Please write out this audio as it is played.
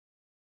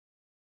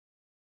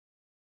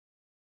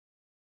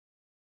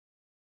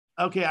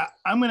Okay,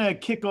 I'm going to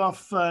kick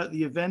off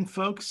the event,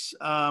 folks.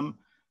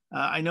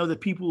 I know that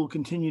people will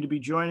continue to be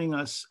joining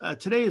us.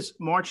 Today is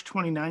March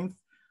 29th,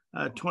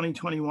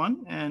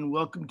 2021, and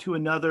welcome to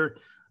another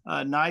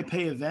NIPE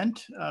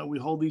event. We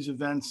hold these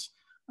events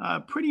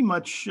pretty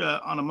much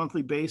on a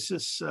monthly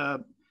basis,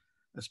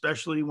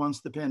 especially once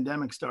the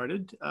pandemic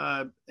started.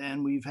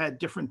 And we've had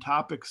different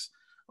topics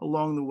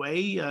along the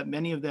way.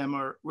 Many of them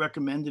are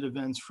recommended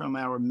events from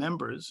our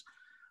members.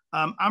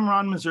 I'm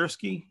Ron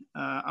Mazurski.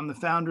 I'm the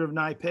founder of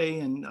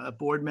NIPE and a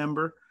board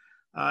member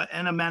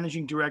and a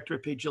managing director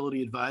at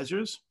Pagility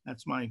Advisors.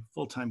 That's my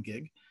full-time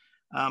gig.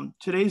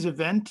 Today's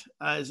event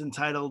is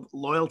entitled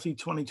Loyalty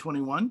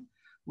 2021,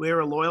 Where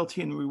are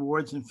Loyalty and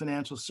Rewards in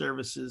Financial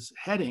Services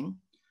Heading?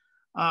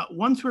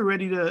 Once we're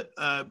ready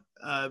to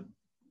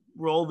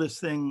roll this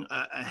thing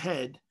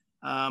ahead,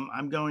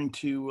 I'm going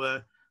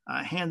to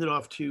hand it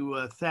off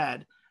to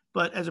Thad.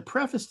 But as a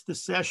preface to the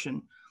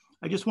session,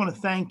 I just want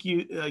to thank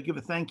you, give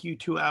a thank you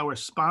to our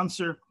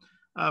sponsor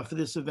for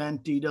this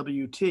event,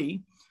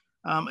 DWT.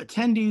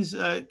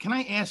 Attendees, can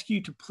I ask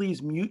you to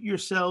please mute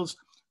yourselves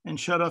and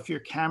shut off your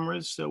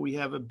cameras so we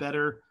have a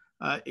better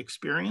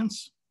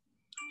experience?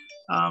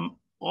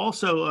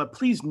 Also,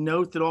 please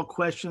note that all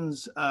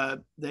questions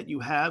that you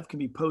have can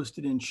be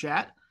posted in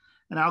chat,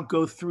 and I'll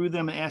go through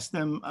them and ask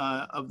them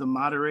of the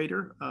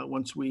moderator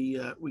once we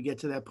get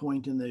to that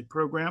point in the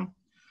program.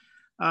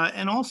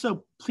 And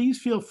also, please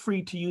feel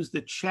free to use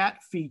the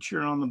chat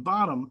feature on the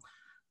bottom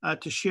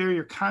to share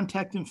your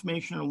contact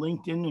information or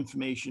LinkedIn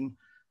information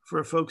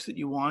for folks that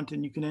you want,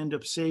 and you can end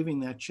up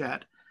saving that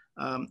chat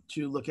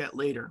to look at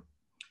later.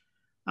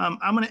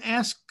 I'm going to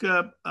ask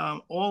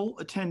all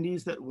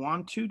attendees that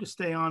want to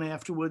stay on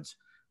afterwards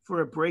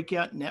for a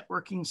breakout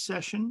networking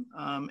session,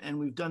 and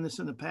we've done this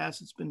in the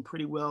past. It's been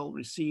pretty well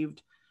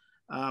received.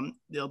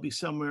 There'll be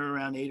somewhere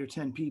around 8 or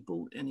 10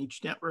 people in each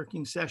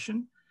networking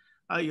session.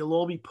 You'll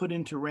all be put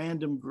into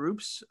random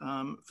groups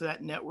for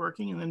that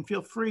networking, and then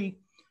feel free,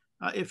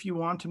 if you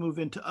want, to move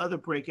into other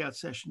breakout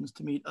sessions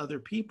to meet other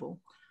people.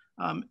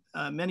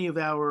 Many of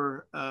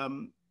our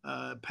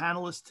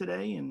panelists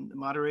today and the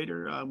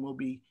moderator will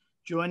be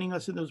joining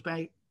us in those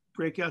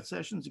breakout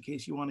sessions in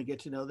case you want to get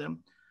to know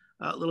them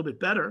a little bit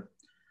better.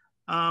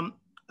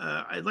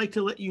 I'd like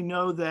to let you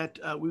know that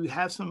we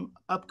have some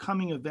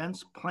upcoming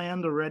events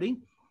planned already.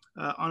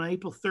 On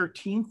April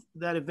 13th,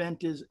 that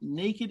event is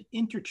Naked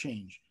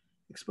Interchange,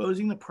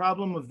 Exposing the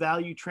Problem of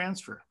Value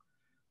Transfer.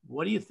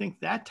 What do you think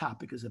that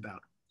topic is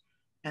about?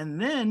 And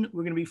then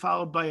we're going to be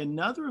followed by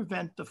another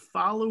event the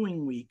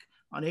following week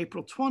on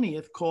April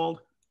 20th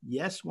called,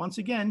 yes, once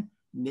again,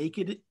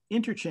 Naked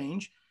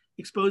Interchange,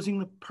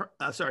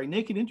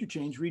 Naked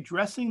Interchange,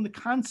 Redressing the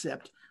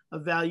Concept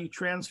of Value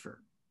Transfer.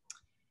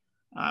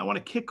 I want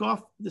to kick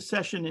off the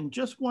session in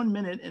just 1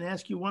 minute and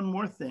ask you one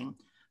more thing,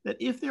 that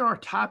if there are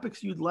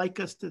topics you'd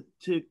like us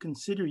to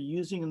consider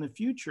using in the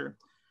future,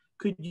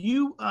 could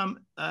you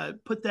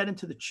put that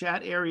into the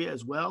chat area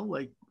as well?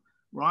 Like,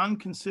 Ron,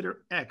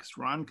 consider X,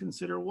 Ron,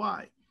 consider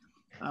Y.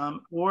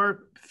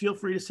 Or feel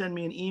free to send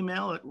me an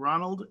email at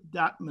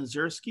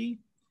ronald.mazurski,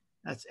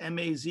 that's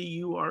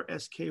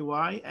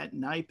M-A-Z-U-R-S-K-Y, at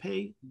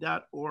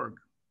nipe.org.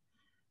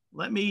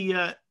 Let me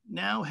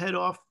now head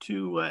off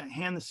to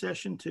hand the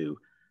session to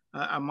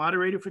our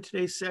moderator for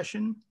today's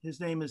session. His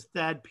name is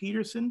Thad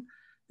Peterson.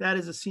 Thad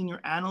is a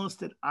senior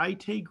analyst at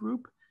IT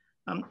Group.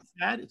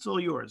 Thad, it's all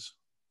yours.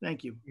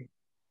 Thank you.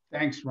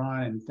 Thanks,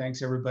 Ron, and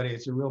thanks, everybody.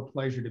 It's a real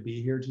pleasure to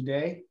be here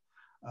today.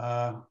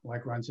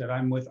 Like Ron said,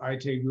 I'm with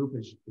IT Group,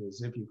 as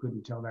if you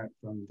couldn't tell that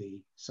from the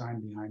sign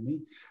behind me.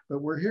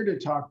 But we're here to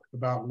talk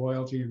about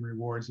loyalty and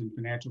rewards in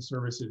financial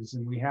services,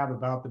 and we have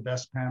about the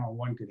best panel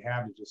one could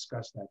have to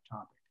discuss that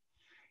topic.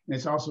 And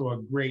it's also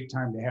a great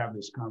time to have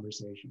this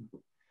conversation.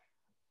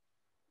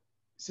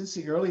 Since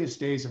the earliest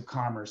days of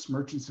commerce,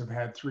 merchants have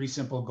had 3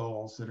 simple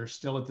goals that are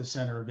still at the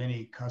center of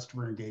any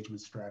customer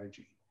engagement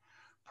strategy: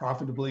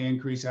 profitably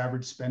increase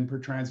average spend per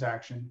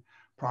transaction,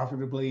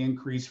 profitably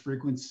increase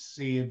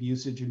frequency of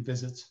usage and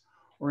visits,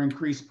 or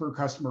increase per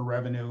customer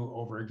revenue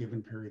over a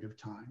given period of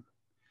time.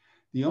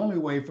 The only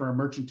way for a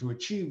merchant to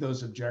achieve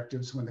those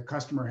objectives when the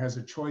customer has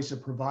a choice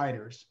of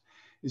providers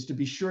is to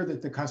be sure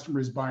that the customer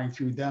is buying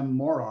through them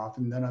more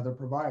often than other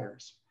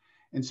providers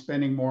and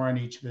spending more on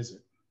each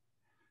visit.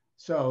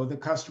 So the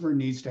customer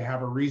needs to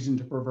have a reason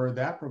to prefer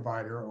that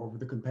provider over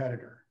the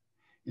competitor.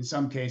 In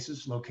some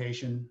cases,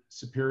 location,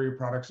 superior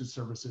products and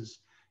services,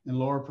 and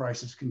lower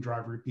prices can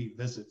drive repeat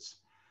visits.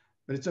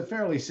 But it's a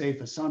fairly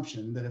safe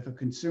assumption that if a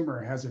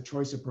consumer has a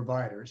choice of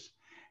providers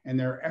and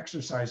they're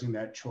exercising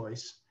that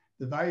choice,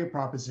 the value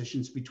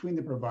propositions between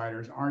the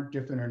providers aren't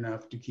different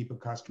enough to keep a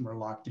customer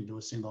locked into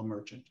a single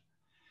merchant.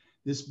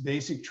 This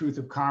basic truth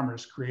of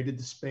commerce created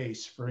the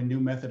space for a new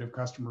method of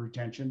customer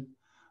retention,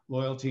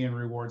 loyalty, and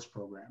rewards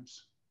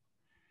programs.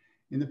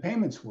 In the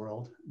payments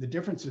world, the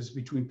differences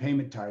between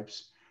payment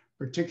types,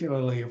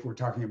 particularly if we're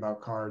talking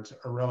about cards,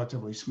 are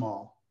relatively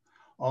small.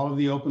 All of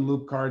the open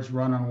loop cards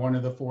run on one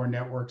of the 4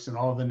 networks, and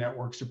all of the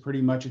networks are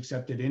pretty much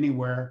accepted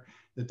anywhere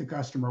that the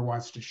customer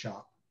wants to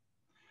shop.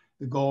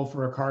 The goal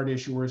for a card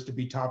issuer is to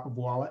be top of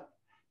wallet,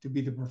 to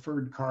be the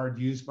preferred card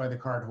used by the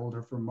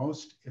cardholder for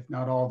most, if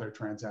not all, their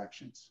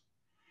transactions.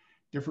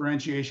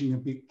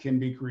 Differentiation can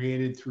be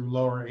created through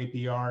lower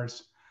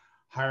APRs,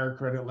 higher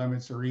credit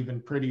limits, or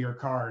even prettier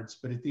cards.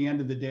 But at the end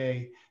of the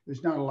day,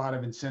 there's not a lot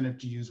of incentive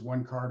to use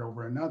one card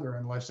over another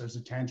unless there's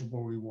a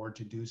tangible reward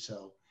to do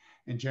so.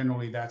 And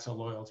generally, that's a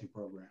loyalty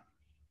program.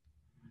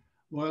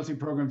 Loyalty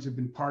programs have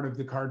been part of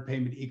the card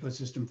payment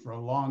ecosystem for a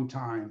long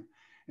time,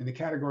 and the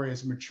category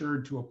has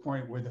matured to a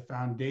point where the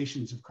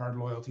foundations of card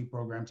loyalty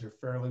programs are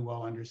fairly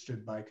well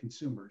understood by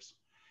consumers.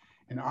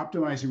 And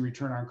optimizing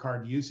return on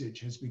card usage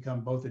has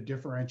become both a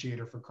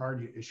differentiator for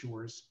card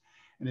issuers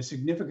and a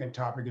significant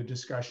topic of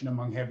discussion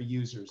among heavy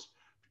users,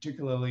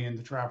 particularly in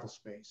the travel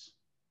space.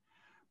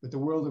 But the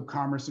world of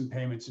commerce and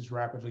payments is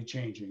rapidly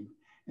changing,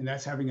 and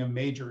that's having a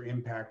major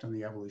impact on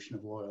the evolution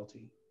of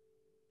loyalty.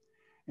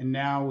 And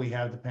now we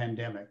have the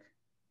pandemic.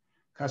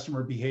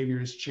 Customer behavior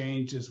has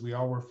changed as we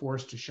all were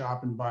forced to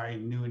shop and buy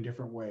in new and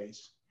different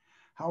ways.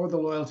 How will the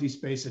loyalty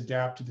space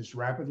adapt to this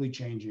rapidly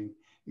changing,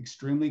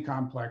 extremely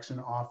complex, and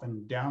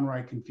often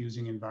downright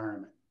confusing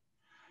environment?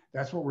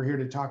 That's what we're here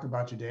to talk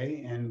about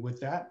today. And with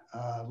that,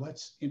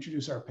 let's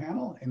introduce our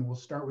panel, and we'll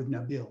start with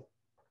Nabil.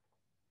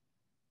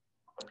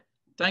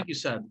 Thank you,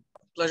 Sad.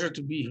 Pleasure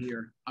to be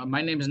here.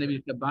 My name is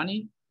Nabil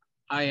Kabani.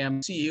 I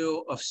am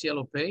CEO of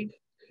CXLOYALTY,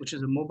 which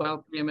is a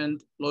mobile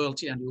payment,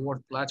 loyalty, and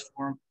reward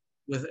platform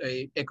with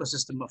an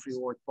ecosystem of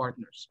reward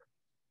partners.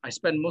 I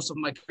spend most of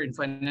my career in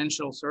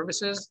financial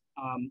services,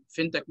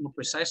 fintech more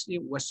precisely,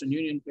 Western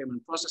Union,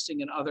 payment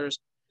processing, and others.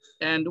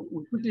 And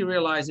we quickly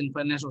realized in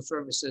financial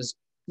services,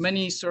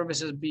 many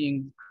services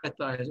being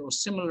privatized or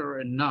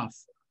similar enough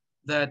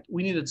that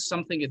we needed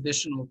something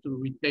additional to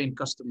retain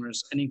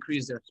customers and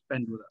increase their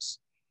spend with us.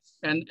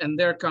 And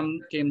there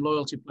came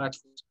loyalty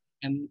platforms.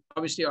 And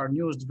obviously our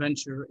newest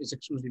venture is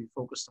exclusively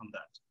focused on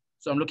that.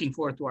 So I'm looking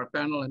forward to our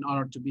panel and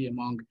honored to be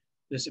among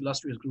this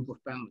illustrious group of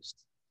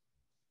panelists.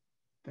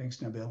 Thanks,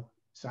 Nabil.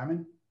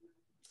 Simon?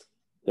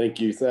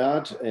 Thank you,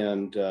 Thad.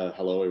 And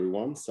hello,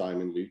 everyone.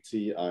 Simon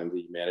Lutzi. I'm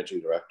the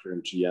Managing Director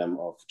and GM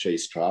of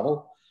Chase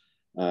Travel.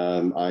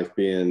 I've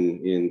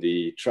been in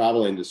the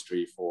travel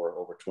industry for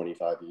over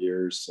 25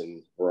 years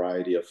in a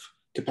variety of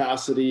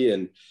capacity,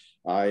 and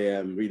I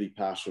am really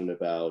passionate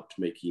about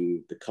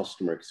making the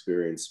customer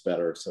experience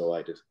better. So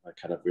I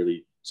kind of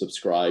really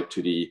subscribe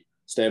to the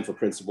Stanford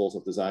principles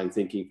of design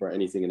thinking for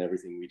anything and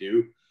everything we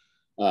do.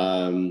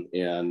 I'm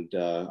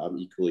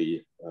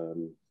equally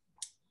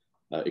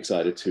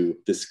excited to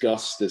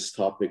discuss this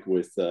topic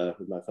with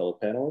my fellow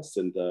panelists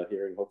and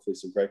hearing hopefully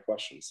some great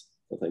questions.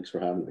 So thanks for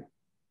having me.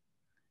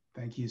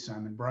 Thank you,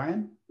 Simon.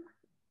 Brian?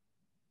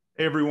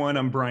 Hey everyone,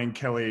 I'm Brian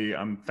Kelly.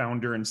 I'm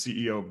founder and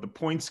CEO of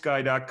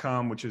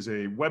thepointsguy.com, which is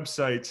a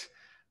website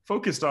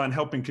focused on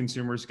helping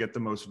consumers get the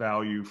most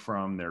value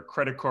from their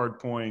credit card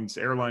points,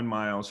 airline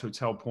miles,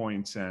 hotel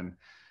points, and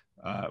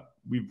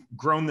we've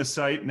grown the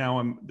site.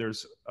 Now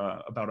there's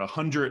about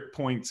 100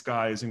 points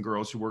guys and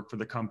girls who work for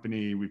the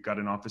company. We've got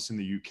an office in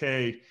the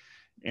UK.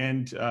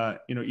 And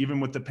even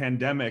with the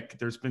pandemic,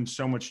 there's been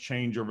so much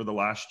change over the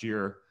last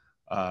year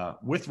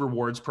with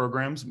rewards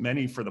programs,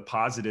 many for the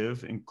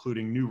positive,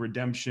 including new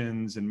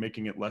redemptions and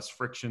making it less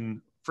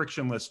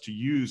frictionless to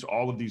use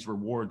all of these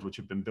rewards, which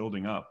have been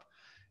building up.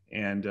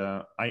 And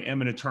I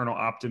am an eternal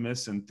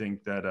optimist and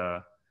think that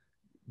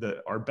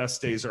our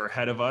best days are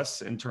ahead of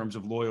us in terms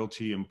of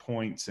loyalty and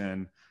points.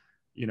 And,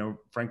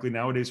 frankly,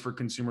 nowadays for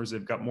consumers,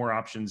 they've got more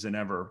options than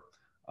ever.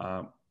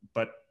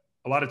 But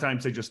a lot of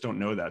times they just don't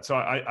know that. So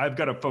I've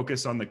got to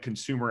focus on the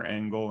consumer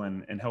angle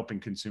and helping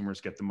consumers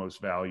get the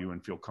most value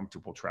and feel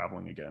comfortable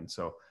traveling again.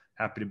 So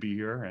happy to be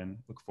here and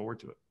look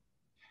forward to it.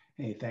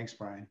 Hey, thanks,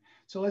 Brian.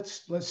 So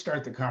let's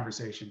start the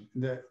conversation.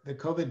 The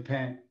COVID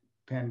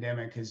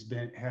pandemic has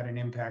had an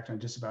impact on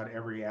just about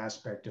every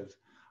aspect of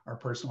our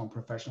personal and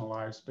professional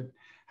lives, but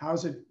how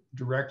has it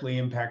directly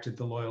impacted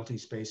the loyalty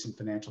space in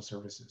financial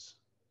services?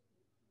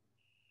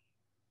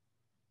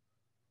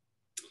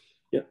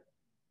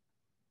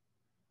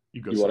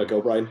 You want to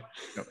go, Brian?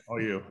 No,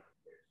 all you.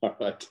 All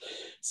right.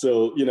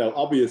 So,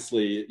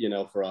 obviously,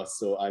 for us,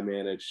 so I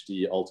manage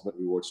the Ultimate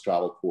Rewards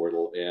travel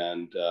portal.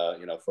 And,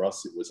 for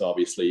us, it was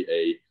obviously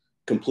a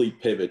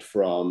complete pivot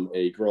from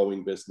a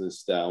growing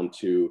business down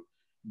to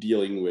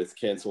dealing with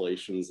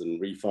cancellations and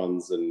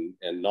refunds and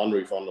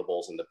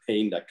non-refundables and the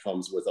pain that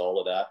comes with all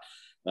of that.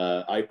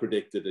 I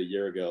predicted a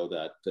year ago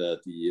that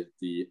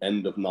the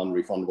end of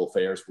non-refundable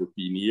fares would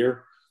be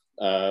near.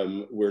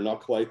 We're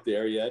not quite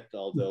there yet,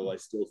 although I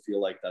still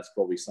feel like that's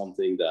probably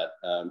something that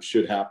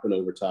should happen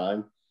over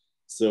time.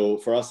 So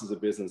for us as a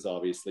business,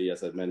 obviously,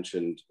 as I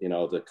mentioned,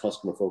 the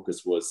customer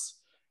focus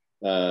was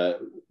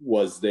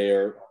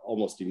there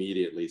almost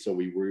immediately. So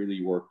we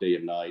really worked day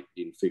and night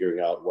in figuring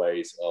out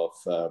ways of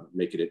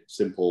making it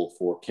simple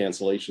for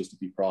cancellations to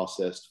be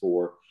processed,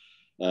 for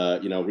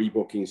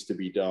rebookings to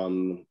be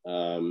done,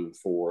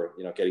 for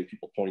getting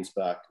people points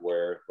back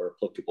where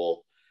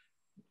applicable.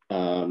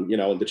 And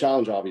the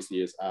challenge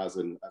obviously is as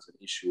an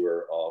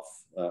issuer of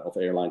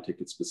airline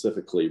tickets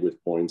specifically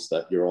with points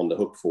that you're on the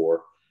hook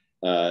for,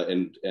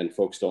 and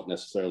folks don't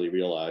necessarily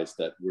realize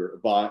that we're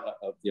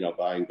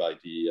abiding by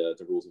the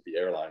rules of the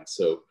airline.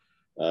 So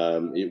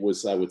it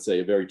was, I would say,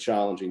 a very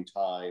challenging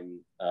time,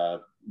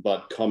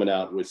 but coming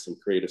out with some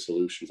creative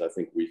solutions. I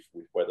think we've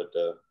weathered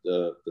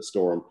the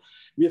storm.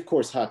 We of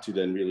course had to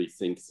then really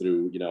think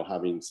through,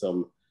 having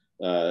some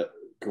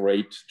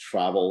great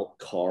travel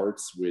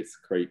cards with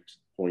great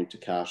point to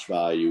cash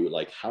value.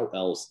 Like, how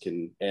else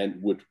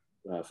would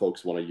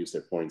folks want to use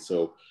their points?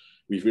 So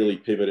we've really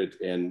pivoted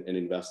and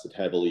invested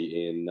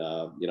heavily in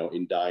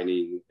in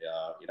dining,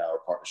 in our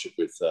partnership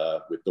with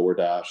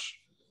DoorDash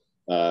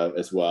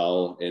as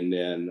well. And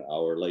then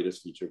our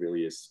latest feature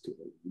really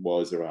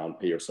was around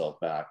pay yourself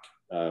back,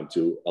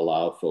 to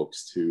allow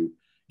folks to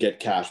get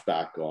cash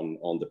back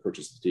on the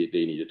purchases they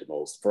needed the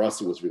most. For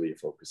us, it was really a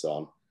focus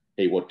on,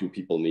 hey, what do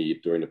people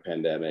need during the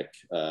pandemic?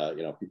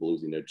 People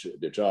losing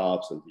their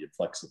jobs and being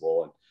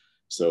flexible. And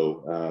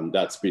so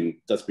that's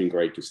been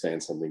great to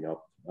stand something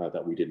up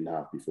that we didn't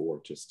have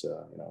before.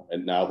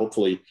 And now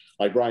hopefully,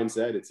 like Brian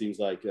said, it seems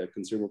like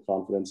consumer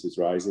confidence is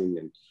rising,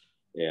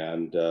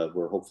 and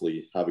we're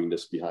hopefully having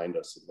this behind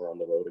us and we're on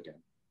the road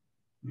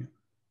again.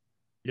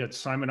 Yeah,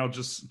 Simon, I'll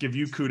just give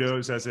you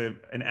kudos as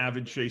an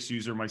avid Chase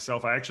user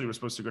myself. I actually was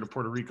supposed to go to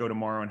Puerto Rico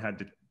tomorrow and had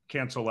to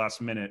cancel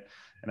last minute,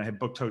 and I had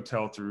booked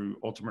hotel through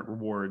Ultimate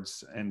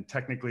Rewards, and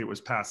technically it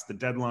was past the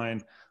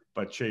deadline,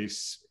 but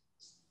Chase,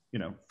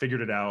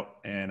 figured it out,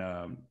 and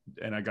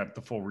I got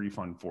the full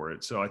refund for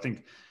it. So I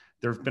think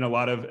there've been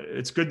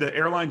it's good that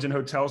airlines and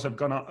hotels have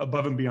gone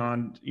above and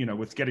beyond,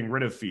 with getting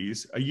rid of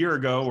fees. A year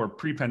ago or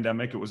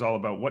pre-pandemic, it was all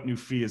about what new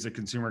fee is a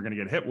consumer going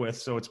to get hit with.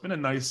 So it's been a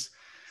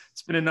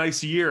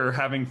nice year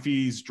having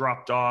fees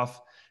dropped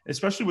off,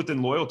 especially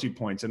within loyalty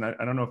points. And I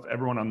don't know if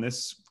everyone on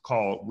this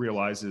call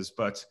realizes,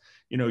 but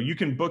you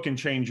can book and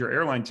change your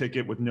airline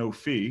ticket with no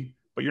fee,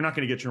 but you're not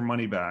going to get your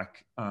money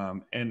back.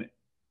 And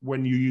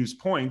when you use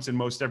points in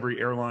most every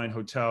airline,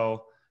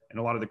 hotel, and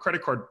a lot of the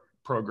credit card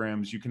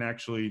programs, you can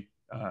actually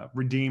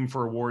redeem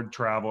for reward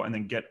travel and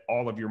then get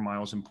all of your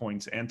miles and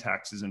points and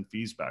taxes and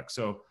fees back.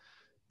 So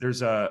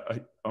there's a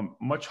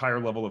much higher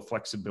level of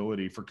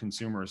flexibility for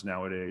consumers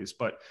nowadays.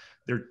 But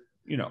there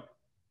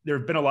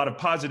have been a lot of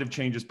positive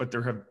changes, but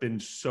there have been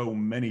so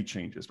many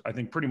changes. I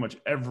think pretty much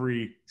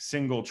every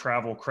single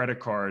travel credit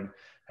card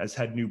has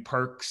had new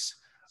perks,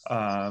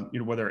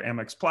 whether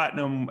Amex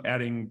Platinum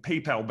adding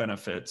PayPal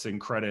benefits and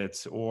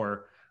credits,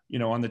 or,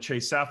 on the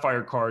Chase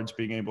Sapphire cards,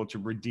 being able to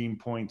redeem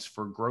points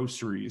for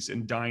groceries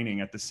and dining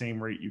at the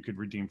same rate you could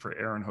redeem for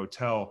air and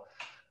hotel.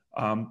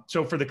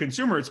 So for the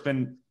consumer, it's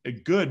been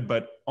good,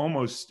 but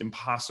almost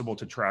impossible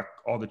to track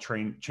all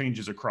the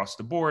changes across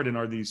the board. And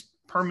are these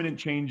permanent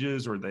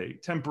changes or are they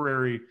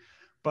temporary?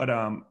 But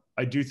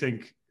I do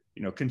think,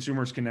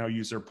 consumers can now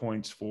use their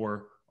points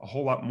for a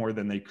whole lot more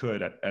than they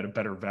could at a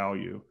better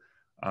value.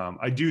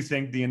 I do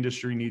think the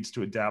industry needs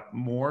to adapt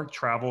more.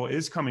 Travel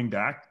is coming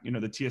back.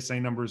 The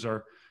TSA numbers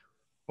are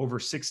over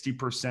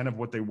 60% of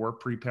what they were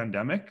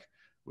pre-pandemic,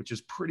 which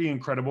is pretty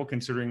incredible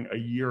considering a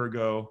year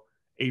ago,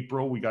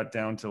 April, we got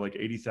down to like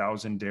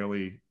 80,000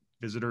 daily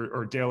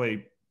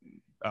daily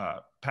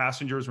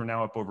passengers. We're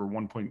now up over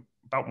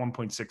about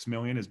 1.6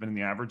 million has been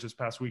the average this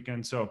past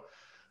weekend. So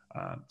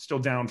still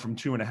down from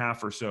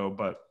 2.5 or so,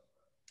 but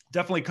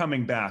definitely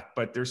coming back.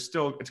 But it's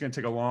going to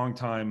take a long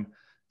time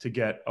to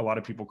get a lot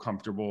of people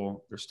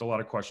comfortable. There's still a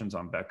lot of questions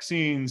on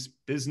vaccines.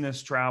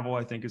 Business travel,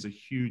 I think, is a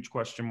huge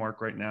question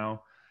mark right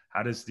now.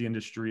 How does the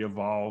industry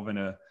evolve in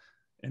a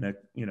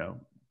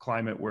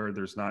climate where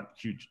there's not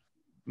huge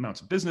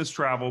amounts of business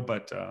travel?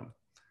 But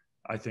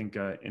I think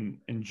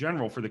in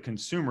general, for the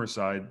consumer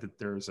side, that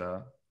there's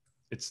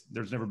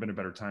never been a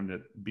better time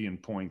to be in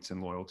points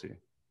and loyalty.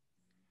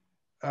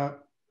 And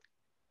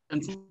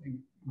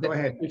go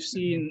ahead. We've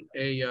seen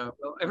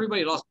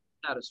everybody lost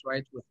status,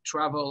 right? With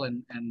travel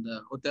and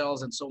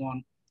hotels and so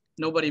on.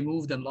 Nobody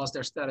moved and lost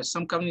their status.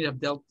 Some companies have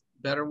dealt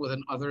better with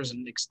than others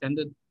and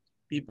extended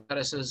people's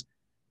statuses.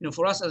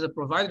 For us as a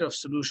provider of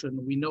solution,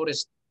 we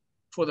noticed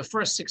for the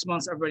first 6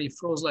 months, everybody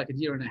froze like a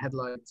deer in a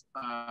headlight.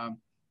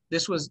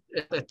 This was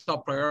a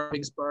top priority.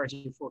 Biggest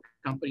priority for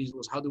companies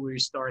was how do we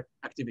restart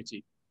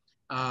activity?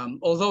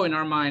 Although in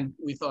our mind,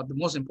 we thought the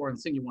most important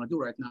thing you want to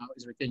do right now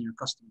is retain your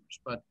customers.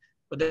 But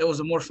there was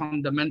a more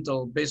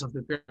fundamental base of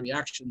the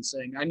reaction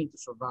saying, I need to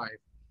survive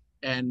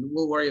and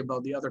we'll worry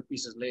about the other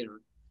pieces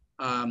later.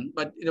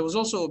 But there was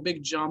also a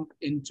big jump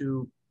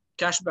into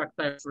cashback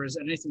type offers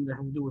and anything that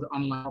had to do with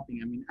online shopping.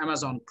 I mean,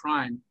 Amazon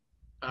Prime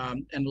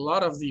and a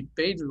lot of the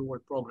paid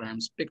reward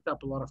programs picked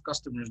up a lot of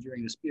customers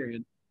during this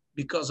period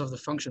because of the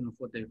function of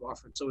what they've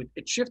offered. So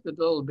it shifted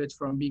a little bit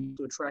from being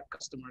to attract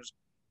customers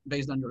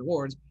based on your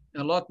rewards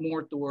and a lot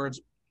more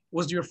towards,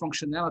 was your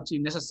functionality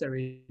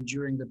necessary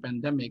during the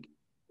pandemic,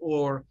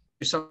 or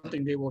is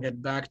something they will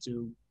get back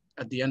to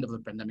at the end of the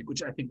pandemic,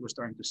 which I think we're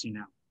starting to see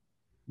now.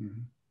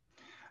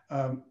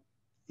 Mm-hmm.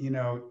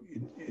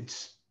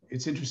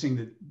 it's interesting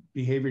that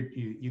behavior,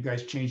 you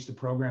guys changed the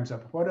programs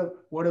up. What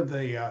of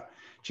the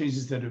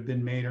changes that have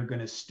been made are going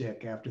to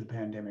stick after the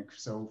pandemic?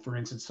 So for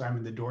instance,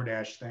 Simon, the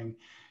DoorDash thing,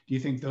 do you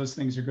think those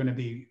things are going to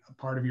be a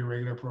part of your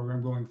regular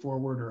program going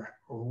forward,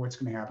 or what's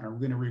going to happen? Are we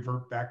going to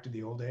revert back to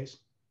the old days?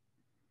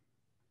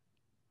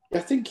 I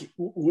think,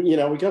 we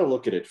got to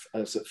look at it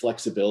as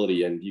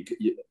flexibility, and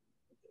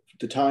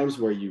the times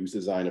where you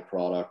design a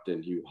product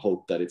and you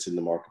hope that it's in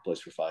the marketplace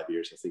for 5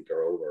 years, I think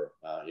are over.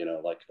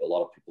 Like a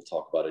lot of people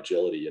talk about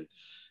agility,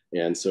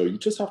 and so you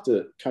just have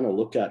to kind of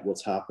look at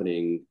what's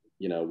happening,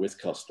 with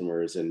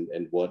customers and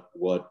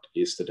what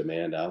is the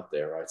demand out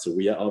there, right? So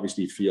we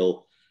obviously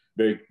feel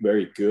very,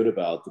 very good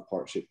about the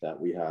partnership that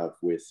we have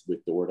with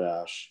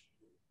DoorDash.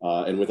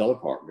 And with other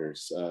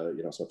partners,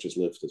 such as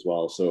Lyft as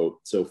well. So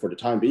for the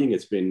time being,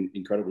 it's been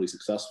incredibly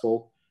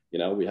successful.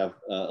 We have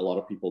a lot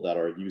of people that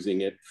are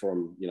using it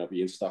from,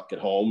 being stuck at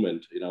home.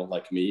 And,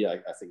 like me, I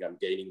think I'm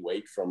gaining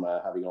weight from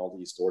having all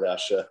these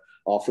DoorDash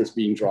offers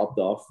being dropped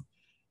off.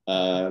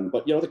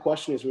 But, the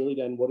question is really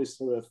then, what is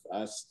sort of,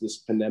 as this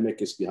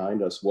pandemic is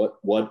behind us,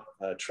 what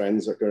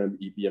trends are going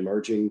to be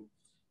emerging?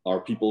 Are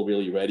people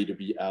really ready to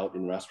be out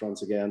in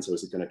restaurants again? So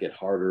is it going to get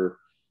harder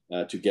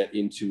to get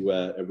into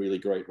a really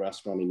great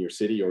restaurant in your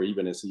city, or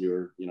even as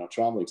you're,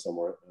 traveling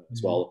somewhere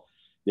as well?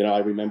 I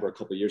remember a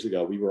couple of years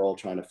ago, we were all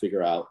trying to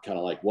figure out kind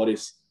of like, what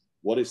is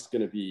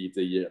going to be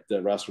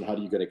the restaurant? How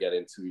are you going to get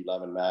into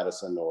 11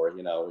 Madison or,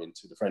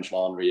 into the French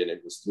Laundry? And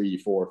it was 3,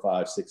 4,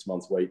 5, 6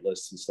 months wait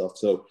lists and stuff.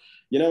 So,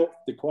 the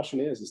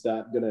question is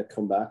that going to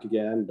come back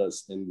again?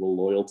 And will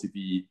loyalty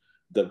be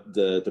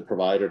the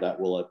provider that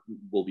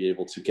will be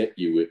able to get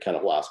you kind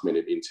of last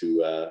minute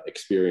into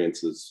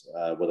experiences,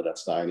 whether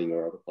that's dining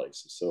or other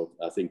places? So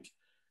I think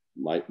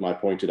my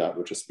point to that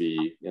would just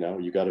be,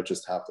 you got to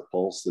just have the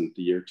pulse and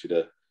the ear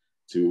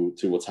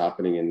to what's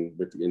happening in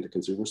the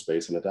consumer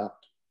space and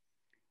adapt.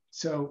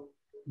 So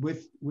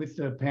with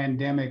the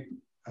pandemic,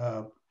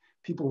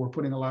 people were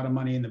putting a lot of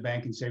money in the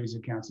bank and savings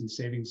accounts, and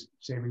savings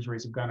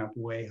rates have gone up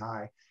way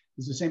high.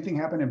 Does the same thing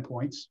happen in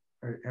points?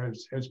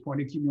 Has point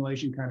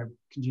accumulation kind of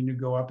continued to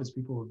go up as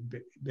people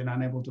have been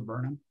unable to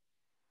burn them?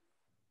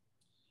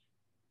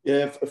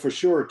 Yeah, for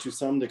sure, to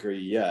some degree,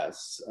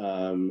 yes.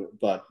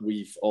 But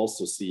we've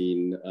also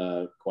seen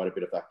quite a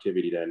bit of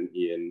activity then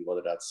in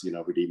whether that's,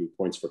 redeeming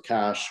points for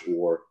cash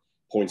or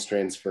points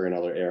transfer in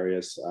other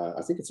areas.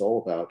 I think it's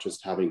all about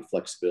just having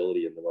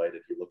flexibility in the way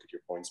that you look at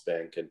your points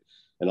bank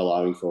and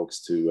allowing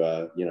folks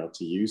to,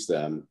 to use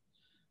them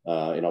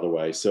in other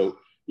ways. So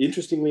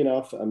interestingly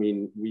enough, I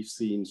mean, we've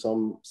seen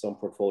some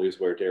portfolios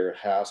where there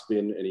has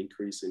been an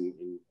increase in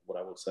what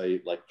I would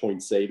say like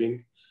point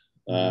saving.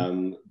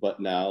 But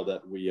now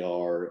that we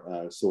are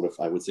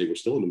I would say we're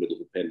still in the middle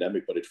of the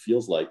pandemic, but it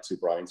feels like, to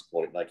Brian's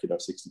point, like,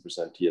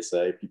 60%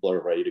 TSA, people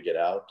are ready to get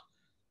out.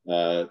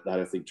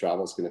 I think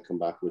travel is going to come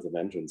back with a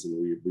vengeance,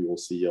 and we will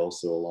see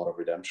also a lot of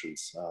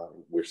redemptions.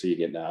 We're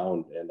seeing it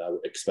now, and I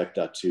would expect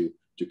that to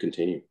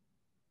continue.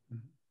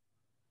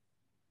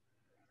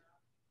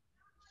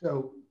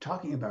 So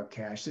talking about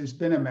cash, there's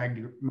been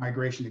a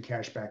migration to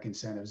cashback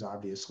incentives,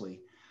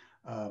 obviously,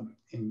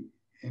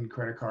 in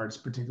credit cards,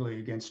 particularly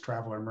against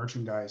travel or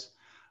merchandise.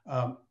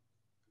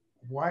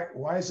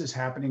 Why is this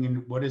happening,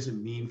 and what does it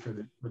mean for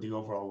the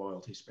overall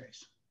loyalty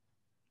space?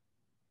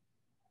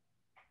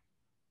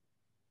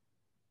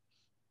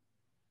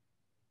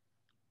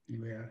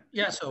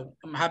 Yeah, so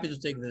I'm happy to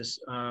take this.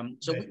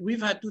 So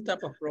we've had two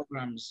types of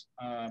programs,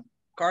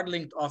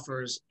 card-linked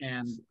offers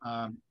and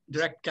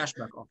direct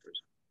cashback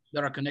offers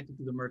that are connected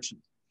to the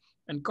merchant.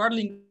 And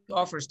card-linked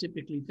offers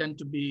typically tend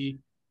to be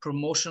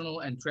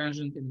promotional and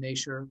transient in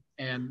nature.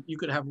 And you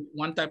could have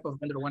one type of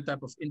vendor, one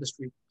type of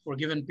industry for a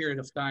given period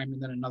of time,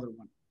 and then another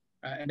one.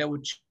 And that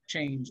would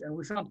change. And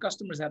we found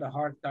customers had a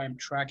hard time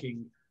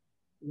tracking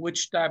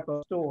which type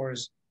of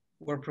stores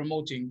were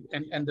promoting,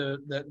 and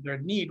their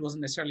need wasn't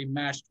necessarily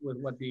matched with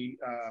what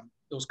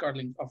those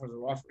card-linked offers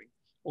were offering,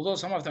 although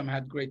some of them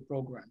had great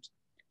programs.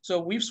 So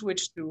we've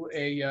switched to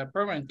a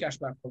permanent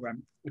cashback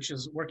program, which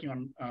is working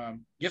on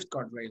gift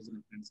card rates, in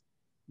a sense,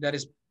 that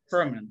is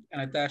permanent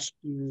and attached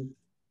to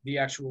the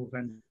actual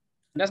vendor.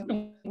 And that's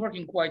been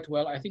working quite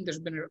well. I think there's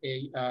been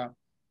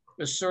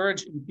a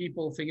surge in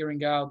people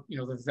figuring out,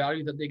 the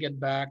value that they get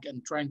back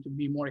and trying to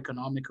be more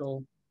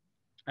economical.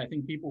 I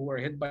think people who were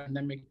hit by the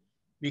pandemic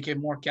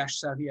became more cash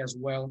savvy as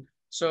well.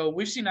 So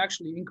we've seen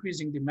actually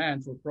increasing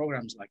demand for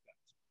programs like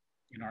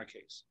that in our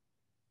case.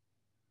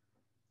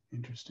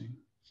 Interesting.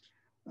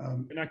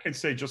 And I could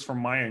say, just from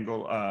my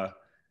angle,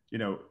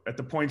 at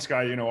the Points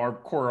Guy, our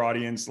core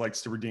audience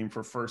likes to redeem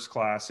for first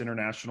class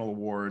international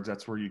awards.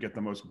 That's where you get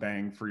the most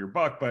bang for your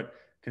buck. But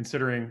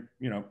considering,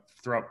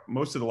 throughout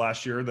most of the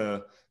last year,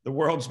 the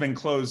world's been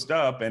closed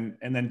up, and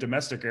then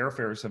domestic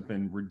airfares have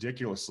been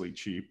ridiculously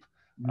cheap.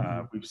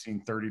 We've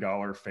seen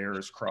 $30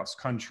 fares cross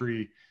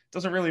country. It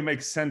doesn't really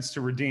make sense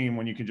to redeem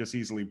when you can just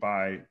easily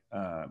buy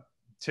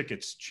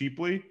tickets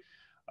cheaply.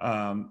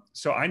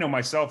 So I know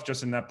myself,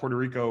 just in that Puerto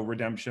Rico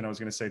redemption, I was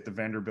going to say at the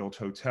Vanderbilt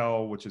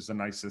Hotel, which is the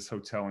nicest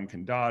hotel in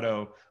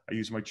Condado, I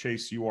use my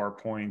Chase UR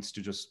points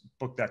to just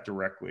book that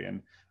directly.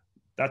 And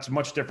that's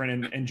much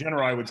different. In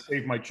general, I would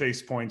save my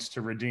Chase points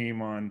to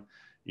redeem on,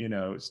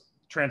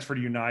 transfer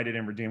to United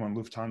and redeem on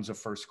Lufthansa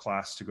first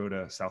class to go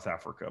to South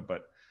Africa.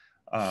 But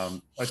I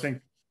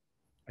think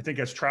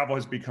as travel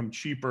has become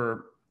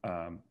cheaper,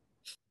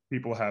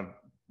 people have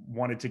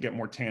wanted to get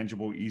more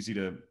tangible, easy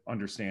to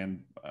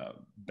understand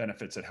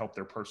benefits that help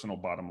their personal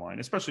bottom line,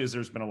 especially as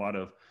there's been a lot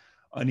of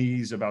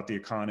unease about the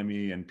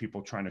economy and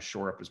people trying to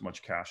shore up as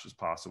much cash as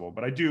possible.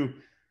 But I do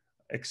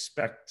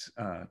expect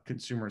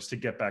consumers to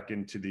get back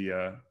into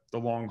the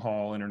long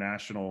haul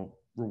international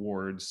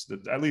rewards,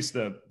 at least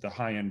the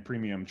high-end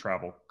premium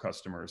travel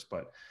customers.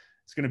 But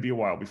it's going to be a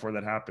while before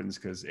that happens,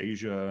 because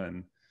Asia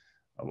and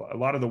a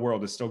lot of the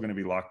world is still going to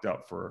be locked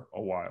up for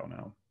a while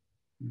now.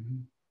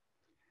 Mm-hmm.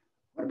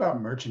 What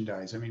about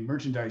merchandise? I mean,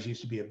 merchandise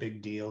used to be a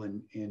big deal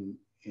in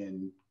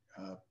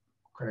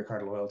credit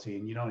card loyalty,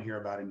 and you don't hear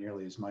about it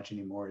nearly as much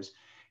anymore.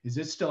 Is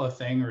it still a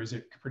thing, or is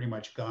it pretty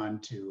much gone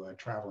to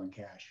travel and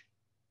cash?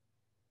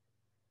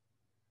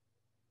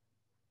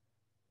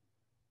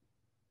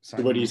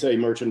 So when you say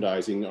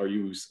merchandising, are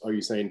you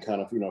saying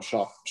kind of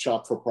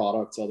shop for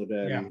products other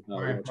than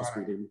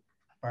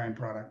buying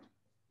product?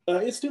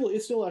 It's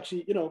still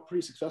actually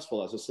pretty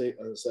successful. As I said,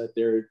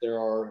 there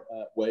are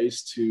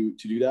ways to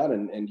do that,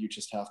 and you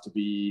just have to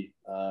be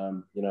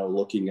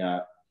looking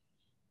at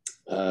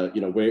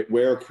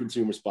where are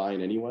consumers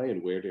buying anyway,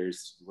 and where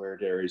there's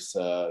ways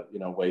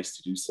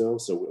to do so.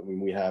 So I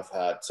mean, we have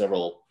had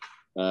several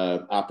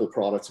Apple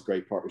products, a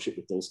great partnership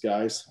with those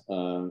guys,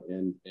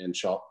 and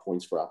shop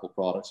points for Apple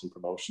products and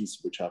promotions,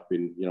 which have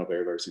been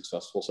very, very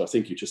successful. So I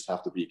think you just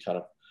have to be kind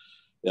of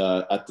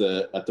at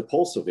the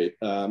pulse of it.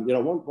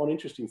 One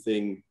interesting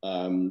thing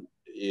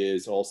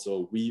is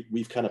also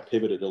we've kind of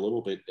pivoted a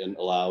little bit and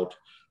allowed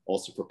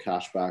also for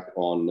cash back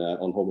on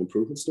home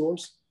improvement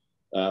stores.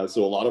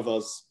 So a lot of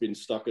us been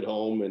stuck at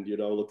home and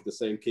look at the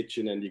same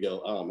kitchen and you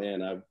go, oh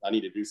man, I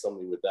need to do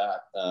something with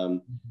that.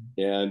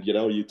 And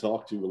you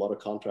talk to a lot of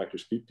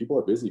contractors. People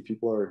are busy.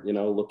 People are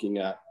looking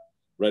at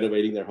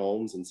renovating their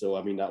homes, and so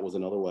I mean that was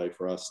another way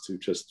for us to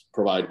just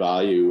provide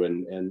value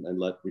and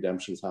let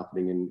redemptions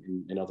happening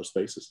in other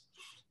spaces.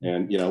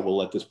 And we'll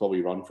let this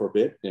probably run for a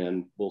bit,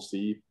 and we'll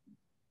see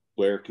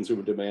where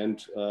consumer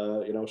demand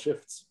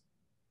shifts.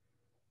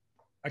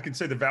 I can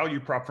say the value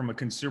prop from a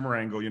consumer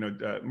angle,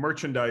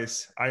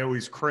 merchandise, I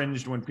always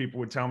cringed when people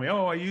would tell me,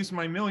 oh, I used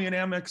my 1 million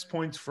Amex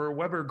points for a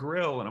Weber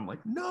grill. And I'm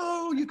like,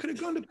 no, you could have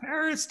gone to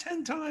Paris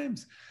 10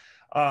 times.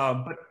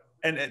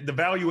 And the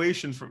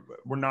valuations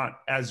were not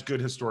as good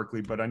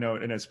historically, but I know,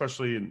 and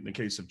especially in the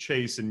case of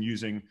Chase and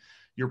using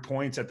your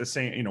points at the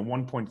same,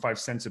 1.5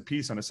 cents a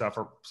piece on a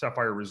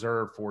Sapphire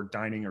Reserve for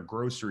dining or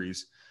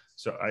groceries.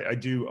 So I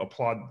do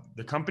applaud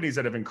the companies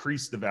that have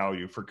increased the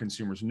value for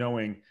consumers,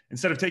 knowing,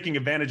 instead of taking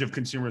advantage of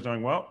consumers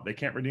knowing, well, they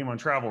can't redeem on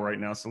travel right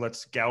now, so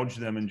let's gouge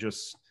them and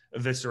just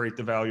eviscerate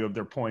the value of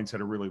their points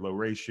at a really low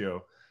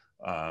ratio.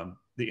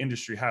 The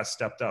industry has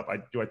stepped up.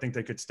 I think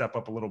they could step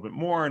up a little bit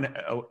more and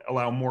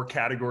allow more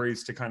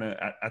categories to kind of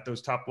at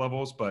those top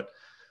levels. But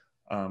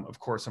of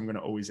course, I'm going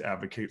to always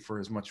advocate for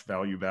as much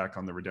value back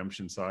on the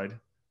redemption side.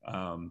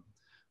 One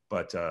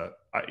of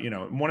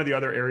the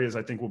other areas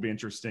I think will be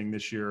interesting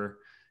this year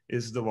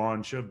is the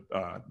launch of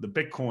the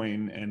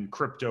Bitcoin and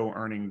crypto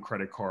earning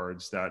credit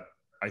cards that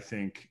I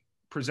think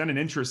present an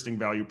interesting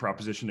value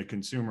proposition to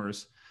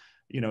consumers.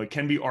 It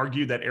can be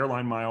argued that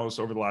airline miles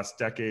over the last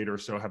decade or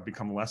so have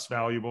become less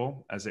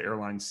valuable as the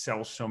airlines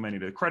sell so many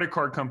to the credit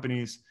card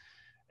companies.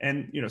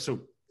 And, so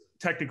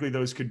technically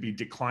those could be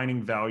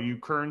declining value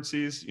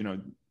currencies.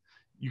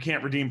 You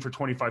can't redeem for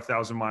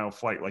 25,000 mile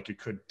flight like you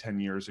could 10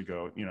 years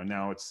ago.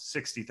 Now it's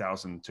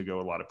 60,000 to go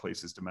a lot of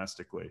places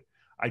domestically.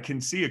 I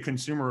can see a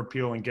consumer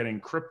appeal in getting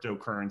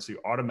cryptocurrency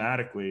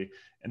automatically.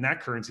 And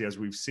that currency, as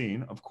we've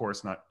seen, of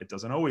course, it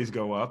doesn't always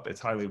go up. It's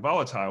highly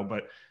volatile,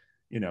 but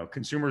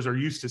consumers are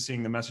used to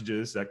seeing the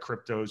messages that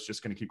crypto is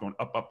just going to keep going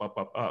up, up, up,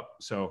 up, up.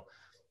 So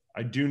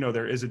I do know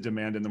there is a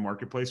demand in the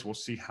marketplace. We'll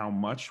see how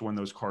much when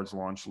those cards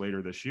launch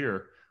later this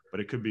year, but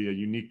it could be a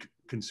unique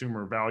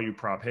consumer value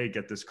prop. Hey,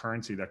 get this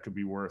currency that could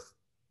be worth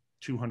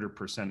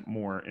 200%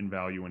 more in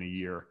value in a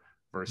year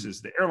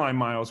versus the airline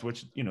miles,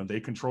 which, they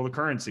control the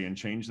currency and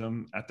change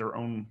them at their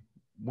own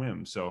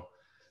whim. So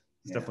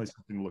it's definitely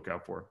something to look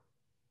out for.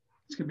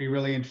 It's going to be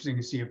really interesting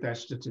to see if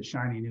that's just a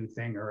shiny new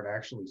thing or it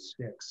actually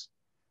sticks.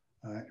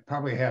 It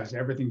probably has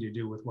everything to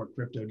do with what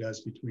crypto does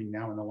between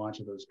now and the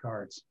launch of those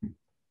cards.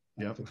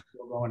 If it's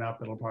still going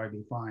up, it'll probably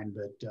be fine,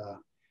 but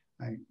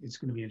it's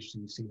going to be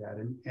interesting to see that.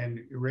 And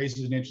it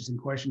raises an interesting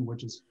question,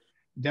 which is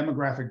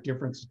demographic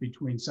differences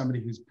between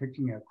somebody who's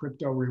picking a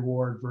crypto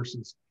reward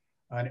versus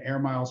an air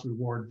miles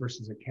reward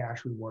versus a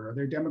cash reward. Are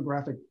there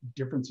demographic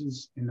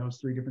differences in those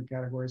three different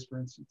categories, for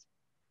instance?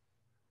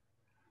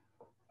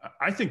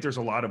 I think there's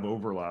a lot of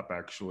overlap,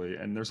 actually.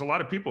 And there's a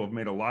lot of people who have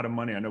made a lot of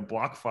money. I know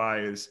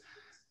BlockFi is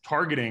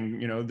targeting,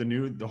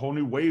 the whole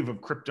new wave of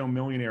crypto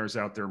millionaires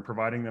out there and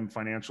providing them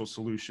financial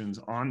solutions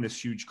on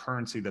this huge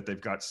currency that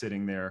they've got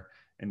sitting there,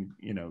 and,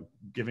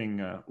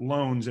 giving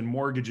loans and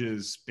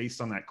mortgages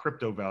based on that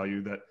crypto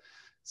value that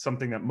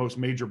something that most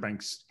major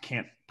banks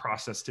can't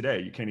process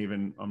today. You can't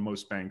even, on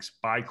most banks,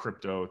 buy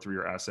crypto through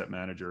your asset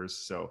managers.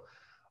 So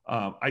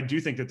I do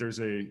think that there's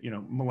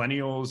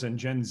millennials and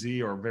Gen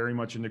Z are very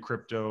much into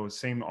crypto,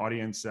 same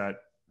audience that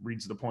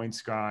reads the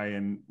Points Guy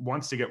and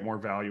wants to get more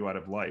value out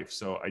of life.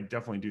 So I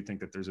definitely do think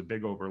that there's a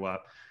big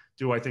overlap.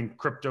 Do I think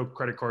crypto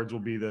credit cards will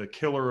be the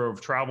killer of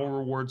travel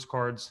rewards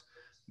cards?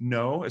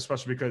 No,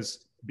 especially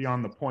because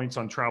beyond the points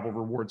on travel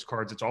rewards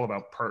cards, it's all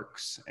about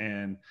perks.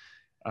 And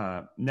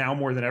now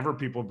more than ever,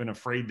 people have been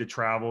afraid to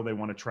travel. They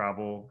want to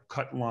travel,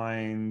 cut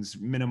lines,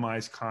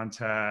 minimize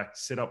contact,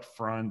 sit up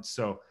front.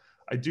 So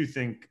I do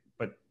think,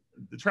 but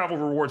the travel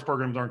rewards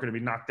programs aren't going to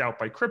be knocked out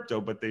by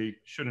crypto, but they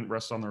shouldn't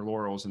rest on their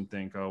laurels and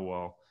think, oh,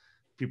 well,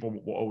 people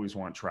will always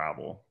want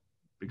travel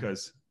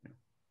because.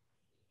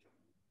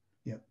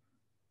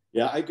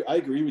 Yeah, I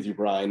agree with you,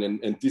 Brian.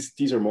 And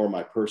these are more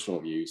my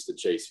personal views than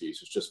Chase views.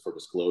 It's just for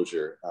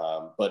disclosure.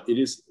 But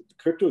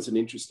crypto is an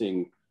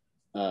interesting,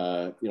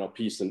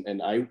 piece.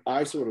 And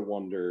I sort of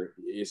wonder,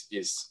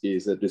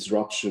 is a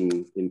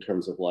disruption in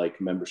terms of like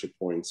membership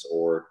points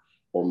or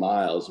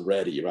miles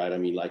ready, right? I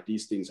mean, like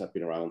these things have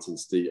been around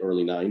since the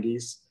early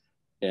 90s.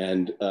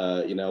 And,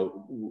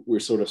 we're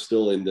sort of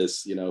still in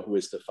this, who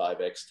is the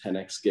 5X,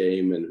 10X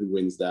game and who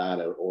wins that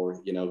or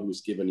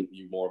who's giving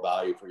you more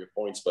value for your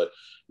points. But,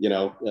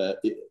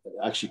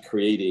 actually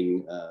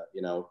creating,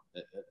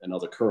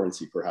 another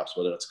currency, perhaps,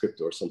 whether that's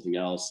crypto or something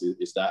else,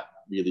 is that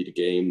really the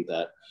game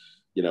that,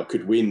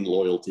 could win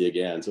loyalty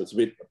again? So it's a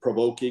bit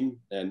provoking,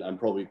 and I'm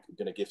probably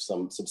going to give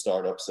some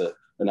startups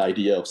an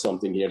idea of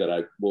something here that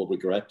I will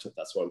regret.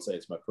 That's what I'm saying.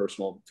 It's my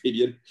personal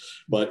opinion,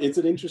 but it's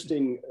an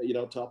interesting,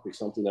 topic,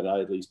 something that I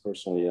at least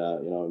personally,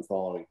 am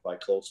following quite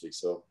closely.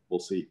 So we'll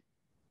see.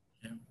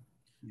 Yeah.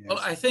 Well,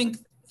 I think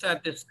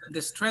that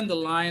this trend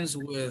aligns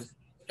with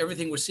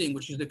everything we're seeing,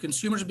 which is the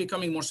consumers are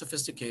becoming more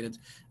sophisticated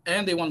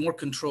and they want more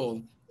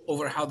control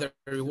over how their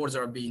rewards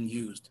are being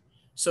used.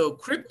 So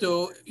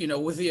crypto,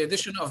 with the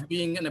addition of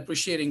being an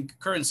appreciating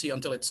currency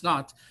until it's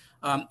not,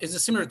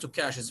 is similar to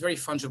cash. It's very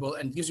fungible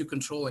and gives you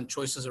control and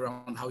choices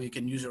around how you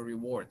can use your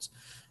rewards.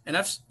 And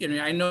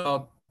I know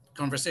about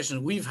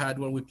conversations we've had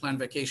when we plan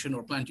vacation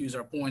or plan to use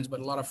our points, but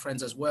a lot of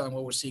friends as well. And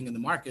what we're seeing in the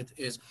market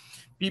is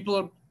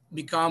people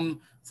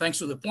become, thanks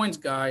to the Points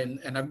Guy,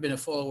 and I've been a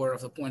follower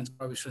of the Points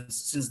Guy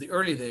since the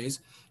early days,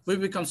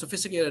 we've become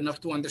sophisticated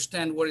enough to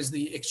understand what is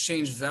the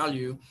exchange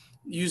value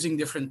using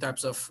different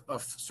types of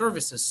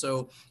services.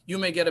 So you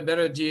may get a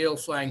better deal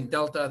flying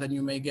Delta than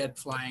you may get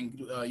flying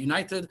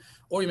United,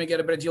 or you may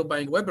get a better deal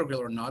buying Weber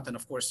Grill or not. And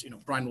of course,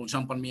 Brian will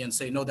jump on me and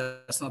say, no,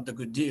 that's not the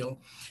good deal.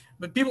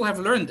 But people have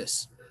learned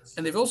this.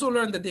 And they've also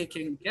learned that they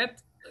can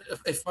get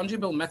a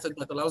fungible method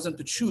that allows them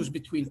to choose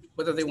between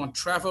whether they want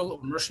travel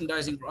or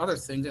merchandising or other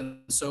things.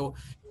 And so,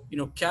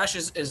 cash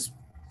is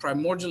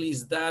primordially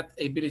is that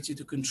ability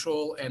to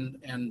control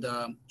and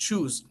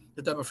choose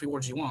the type of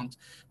rewards you want.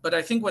 But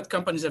I think what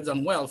companies have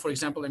done well, for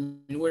example,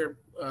 we're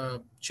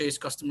Chase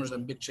customers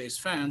and big Chase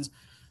fans.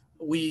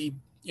 When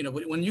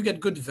you get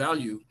good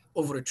value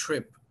over a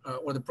trip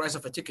or the price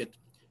of a ticket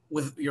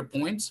with your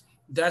points,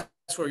 that's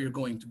where you're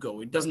going to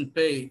go. It doesn't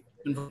pay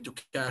into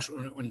cash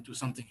or into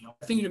something else.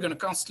 I think you're going to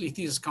constantly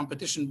see this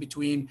competition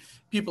between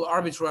people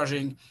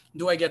arbitraging.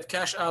 Do I get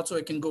cash out so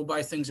I can go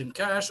buy things in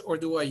cash, or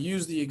do I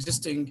use the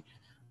existing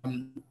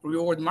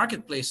reward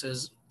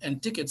marketplaces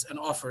and tickets and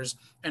offers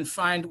and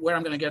find where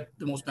I'm going to get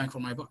the most bang for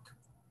my buck?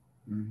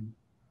 Mm-hmm.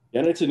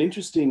 And it's an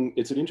interesting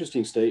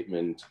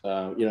statement,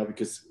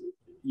 because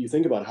you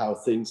think about how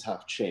things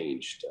have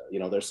changed.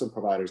 There's some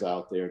providers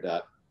out there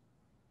that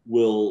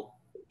will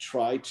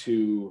try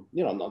to,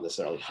 not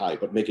necessarily hide,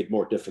 but make it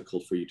more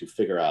difficult for you to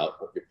figure out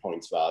what your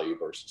points value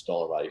versus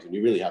dollar values. And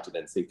you really have to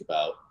then think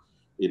about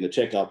in the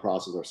checkout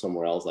process or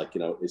somewhere else, like,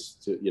 is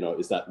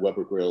that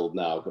Weber Grill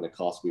now going to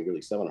cost me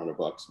really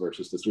 $700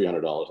 versus the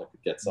 $300 I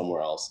could get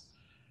somewhere else?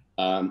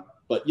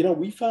 But,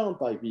 we found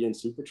by being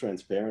super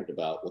transparent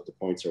about what the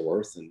points are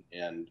worth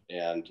and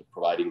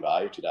providing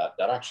value to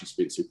that actually's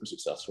been super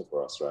successful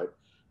for us, right?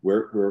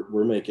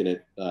 We're making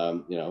it,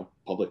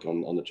 public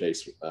on the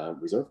Chase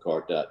Reserve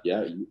card that,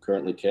 you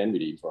currently can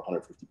redeem for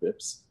 150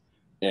 bips,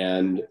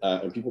 and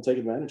people take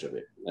advantage of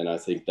it. And I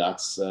think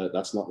that's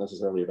not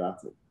necessarily a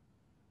bad thing.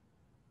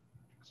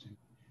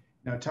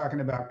 Now, talking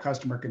about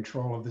customer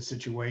control of the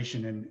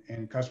situation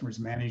and customers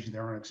managing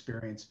their own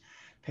experience,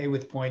 pay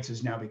with points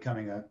is now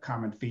becoming a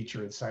common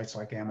feature at sites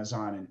like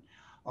Amazon and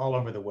all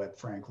over the web,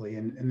 frankly.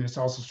 And it's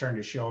also starting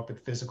to show up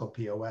at physical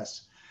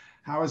POS.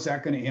 How is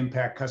that going to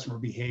impact customer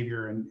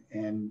behavior,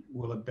 and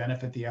will it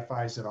benefit the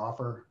FIs that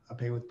offer a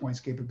pay with points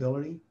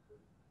capability?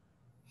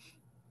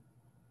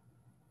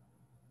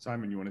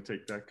 Simon, you want to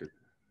take that? Good.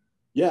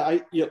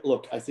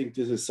 Look, I think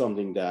this is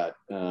something that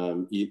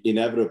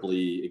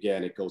inevitably,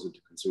 again, it goes into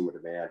consumer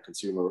demand.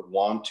 Consumer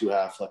want to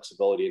have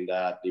flexibility in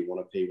that. They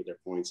want to pay with their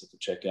points at the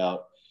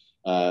checkout.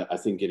 I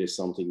think it is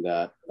something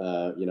that,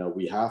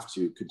 we have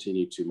to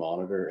continue to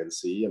monitor and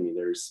see. I mean,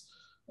 there's,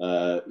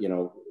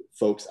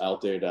 folks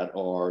out there that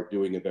are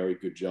doing a very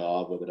good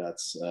job, whether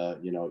that's,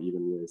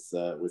 even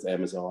with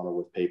Amazon or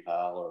with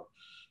PayPal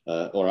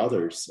or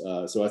others.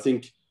 So I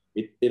think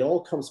it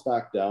all comes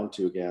back down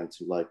to, again,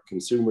 to like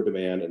consumer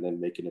demand, and then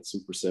making it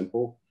super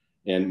simple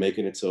and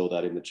making it so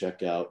that in the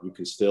checkout you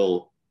can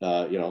still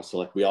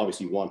select. We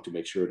obviously want to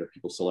make sure that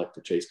people select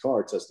the Chase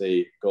cards as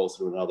they go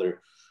through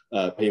another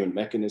payment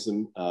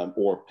mechanism,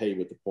 or pay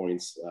with the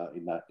points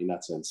in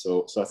that sense.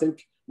 So I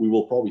think we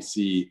will probably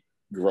see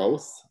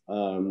growth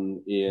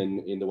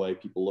in the way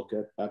people look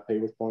at pay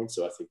with points.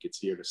 So I think it's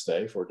here to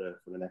stay for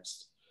the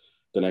next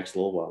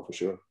little while for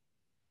sure.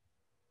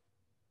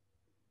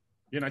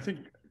 Yeah, and I think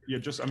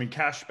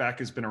cash back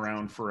has been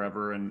around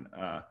forever, and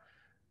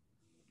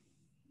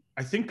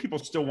I think people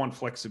still want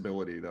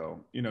flexibility,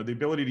 though. The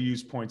ability to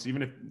use points,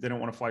 even if they don't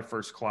want to fly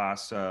first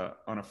class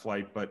on a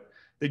flight, but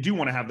they do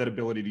want to have that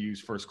ability to use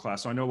first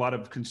class. So I know a lot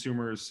of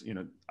consumers,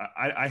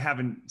 I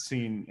haven't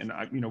seen, and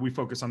we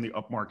focus on the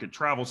upmarket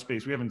travel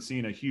space. We haven't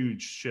seen a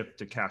huge shift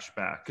to cash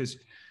back, because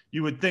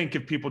you would think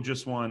if people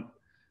just want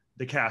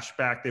the cash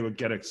back, they would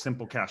get a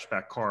simple cash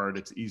back card.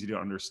 It's easy to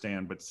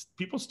understand, but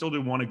people still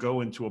do want to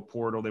go into a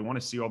portal. They want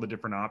to see all the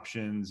different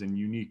options and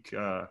unique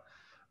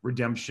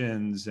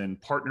redemptions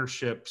and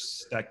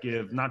partnerships that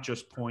give not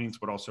just points,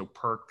 but also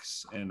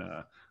perks and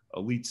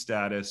elite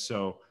status.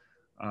 So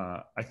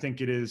I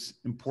think it is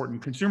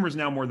important. Consumers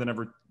now more than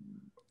ever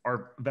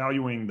are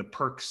valuing the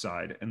perk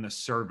side and the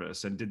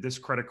service. And did this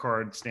credit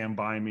card stand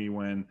by me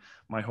when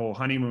my whole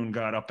honeymoon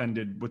got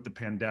upended with the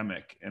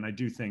pandemic? And I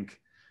do think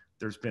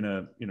there's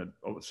been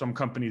some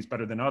companies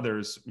better than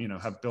others,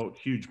 have built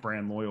huge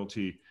brand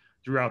loyalty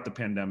throughout the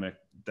pandemic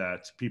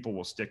that people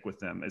will stick with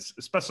them,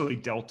 especially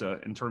Delta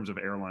in terms of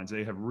airlines.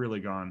 They have really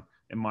gone,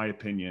 in my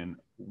opinion,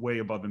 way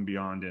above and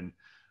beyond in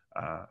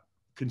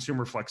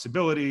consumer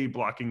flexibility,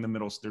 blocking the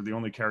middle. They're the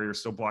only carrier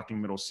still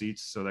blocking middle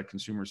seats so that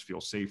consumers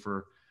feel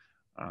safer.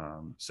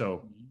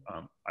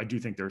 I do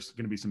think there's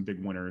going to be some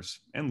big winners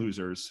and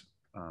losers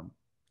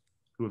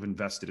who have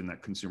invested in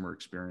that consumer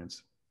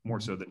experience more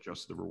so than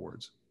just the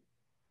rewards.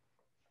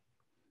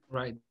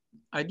 Right.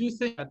 I do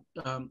think that,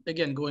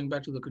 again, going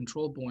back to the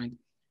control point,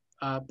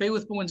 pay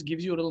with points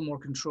gives you a little more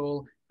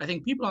control. I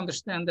think people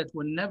understand that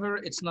whenever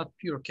it's not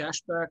pure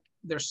cashback,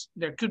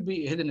 there could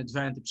be a hidden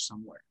advantage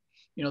somewhere.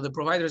 The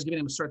provider is giving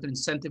them a certain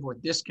incentive or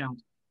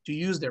discount to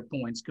use their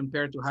points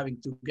compared to having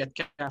to get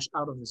cash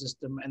out of the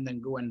system and then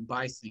go and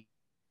buy things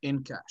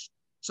in cash.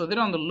 So they're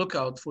on the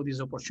lookout for these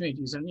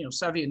opportunities and,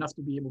 savvy enough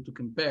to be able to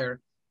compare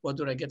what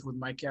do I get with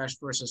my cash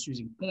versus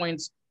using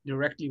points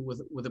directly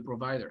with the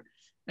provider.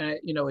 And,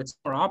 it's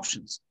more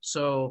options.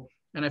 So,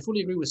 and I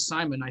fully agree with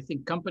Simon. I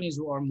think companies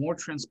who are more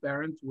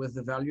transparent with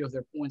the value of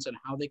their points and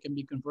how they can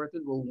be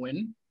converted will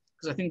win.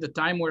 Because I think the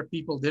time where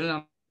people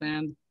didn't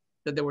understand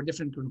that there were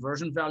different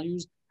conversion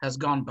values has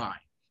gone by.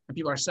 And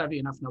people are savvy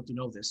enough now to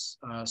know this.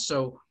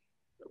 So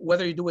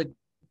whether you do it,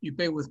 you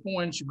pay with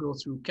points, you go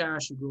through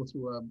cash, you go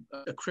through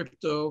a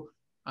crypto,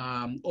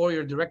 or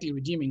you're directly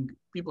redeeming,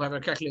 people have a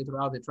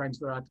calculator out there trying to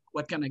figure out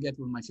what can I get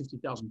with my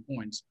 50,000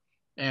 points.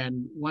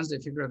 And once they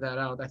figure that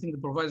out, I think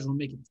the providers will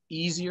make it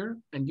easier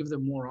and give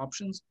them more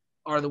options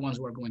are the ones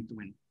who are going to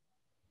win.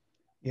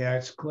 Yeah,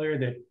 it's clear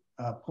that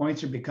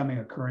points are becoming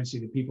a currency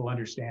that people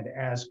understand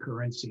as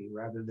currency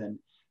rather than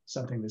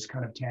something that's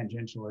kind of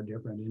tangential or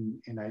different.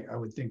 And I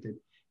would think that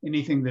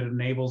anything that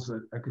enables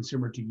a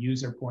consumer to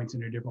use their points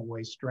in a different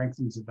way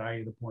strengthens the value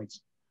of the points,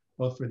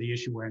 both for the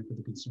issuer and for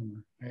the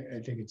consumer. I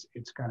think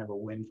it's kind of a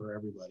win for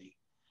everybody.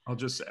 I'll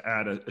just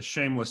add a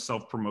shameless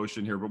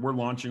self-promotion here, but we're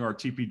relaunching our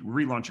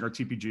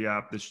TPG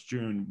app this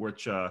June,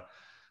 which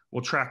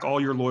will track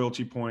all your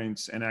loyalty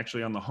points. And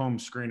actually on the home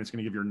screen, it's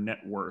going to give your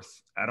net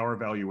worth at our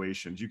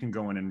valuations. You can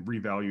go in and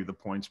revalue the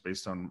points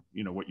based on,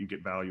 what you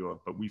get value of.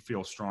 But we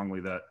feel strongly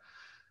that,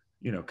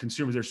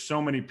 consumers, there's so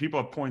many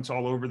people have points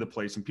all over the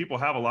place and people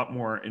have a lot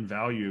more in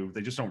value.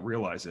 They just don't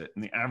realize it.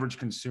 And the average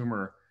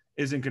consumer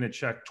isn't going to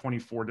check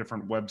 24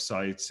 different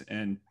websites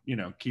and,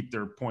 keep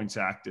their points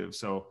active.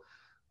 So,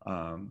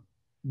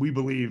 we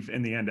believe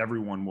in the end,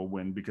 everyone will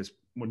win because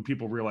when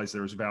people realize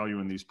there's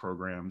value in these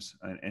programs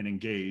and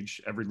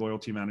engage, every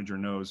loyalty manager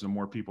knows the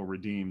more people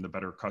redeem, the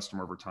better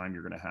customer over time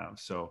you're going to have.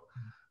 So,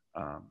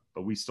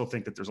 but we still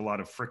think that there's a lot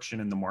of friction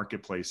in the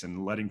marketplace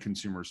and letting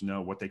consumers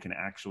know what they can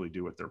actually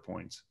do with their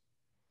points.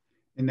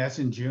 And that's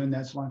in June,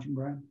 that's launching,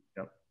 Brian?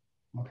 Yep.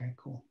 Okay,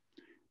 cool.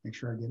 Make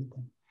sure I get it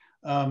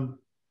then.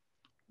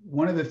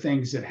 One of the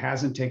things that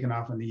hasn't taken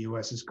off in the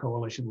US is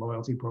coalition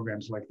loyalty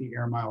programs like the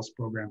Air Miles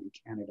program in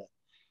Canada.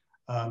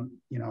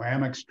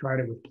 Amex tried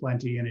it with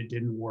Plenty and it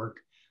didn't work.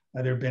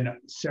 There have been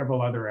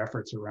several other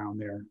efforts around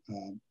there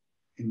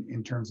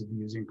in terms of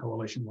using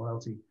coalition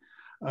loyalty.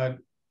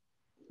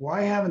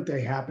 Why haven't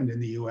they happened in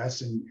the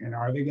US and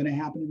are they going to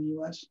happen in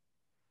the US?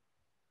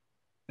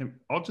 And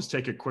I'll just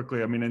take it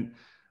quickly.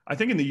 I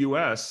think in the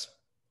US,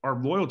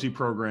 our loyalty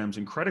programs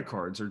and credit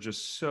cards are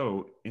just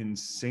so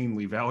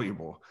insanely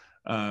valuable.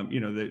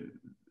 The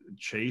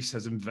Chase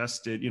has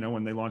invested,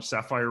 when they launched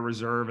Sapphire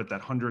Reserve at that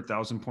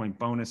 100,000 point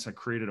bonus, that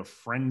created a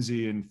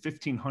frenzy and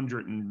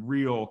 1,500 in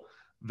real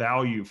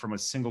value from a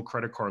single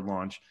credit card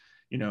launch,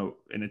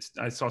 and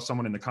I saw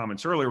someone in the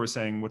comments earlier was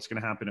saying what's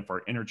going to happen if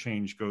our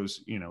interchange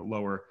goes,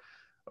 lower.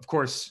 of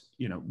course,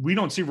 we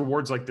don't see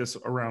rewards like this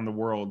around the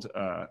world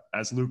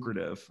as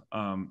lucrative.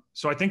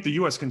 So I think the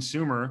US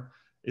consumer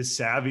is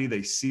savvy.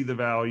 They see the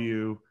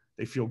value.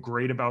 They feel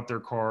great about their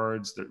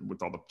cards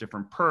with all the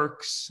different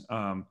perks.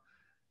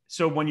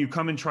 So when you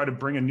come and try to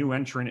bring a new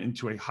entrant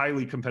into a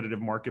highly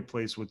competitive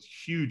marketplace with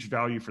huge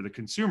value for the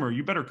consumer,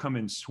 you better come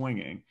in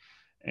swinging.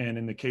 And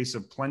in the case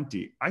of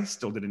Plenty, I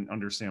still didn't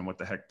understand what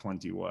the heck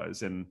Plenty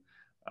was. And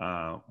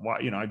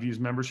why, I've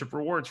used membership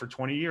rewards for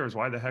 20 years.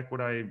 Why the heck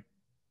would I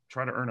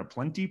try to earn a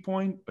Plenty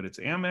point? But it's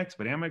Amex,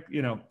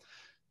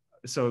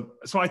 so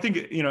I think,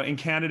 in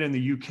Canada and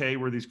the UK,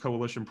 where these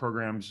coalition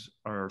programs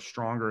are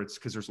stronger, it's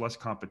because there's less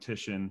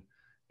competition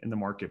in the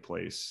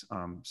marketplace.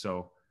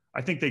 So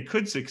I think they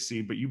could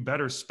succeed, but you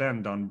better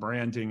spend on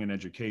branding and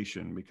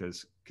education,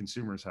 because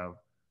consumers have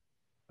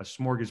a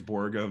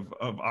smorgasbord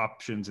of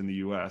options in the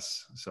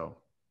US. So.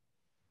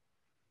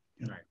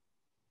 Right.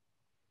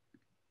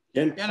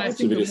 And I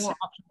think the more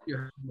options you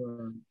have,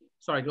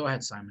 sorry, go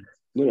ahead, Simon.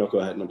 No, go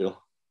ahead, Nabil.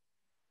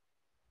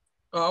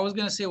 I was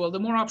going to say, well, the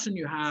more option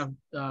you have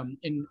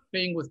in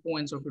paying with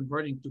points or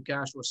converting to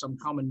cash or some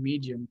common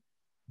medium,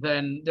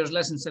 then there's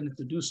less incentive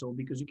to do so,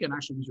 because you can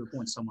actually use your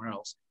points somewhere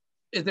else.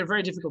 They're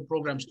very difficult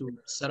programs to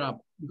set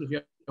up, because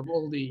you have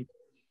all the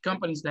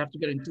companies that have to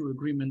get into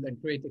agreement and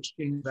create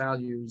exchange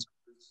values.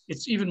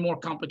 It's even more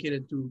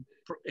complicated to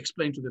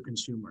explain to the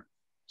consumer.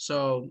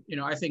 So,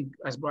 I think,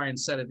 as Brian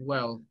said it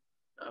well,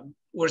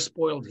 we're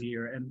spoiled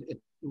here, and it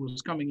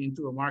was coming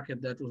into a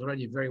market that was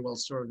already very well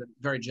served and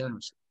very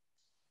generous.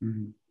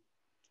 Mm-hmm.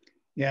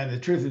 Yeah, the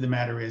truth of the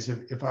matter is,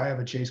 if I have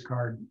a Chase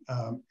card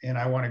and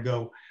I want to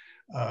go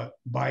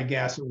buy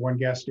gas at one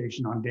gas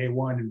station on day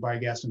one and buy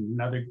gas at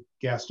another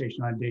gas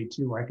station on day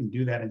two, I can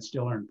do that and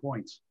still earn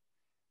points.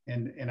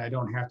 And I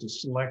don't have to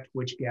select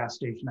which gas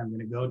station I'm going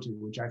to go to,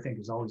 which I think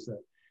is always the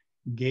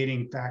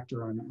gating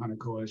factor on a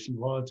coalition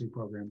loyalty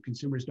program.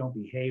 Consumers don't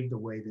behave the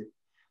way that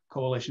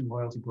coalition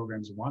loyalty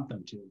programs want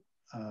them to.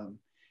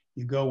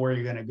 You go where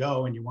you're going to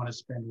go, and you want to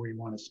spend where you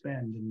want to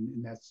spend.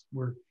 And that's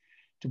where,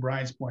 to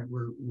Brian's point,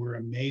 we're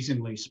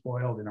amazingly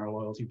spoiled in our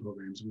loyalty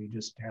programs. We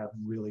just have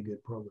really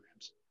good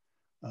programs,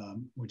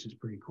 which is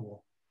pretty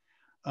cool.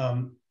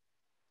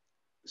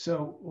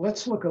 So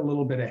let's look a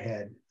little bit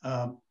ahead.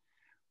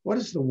 What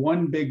is the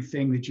one big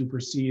thing that you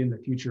foresee in the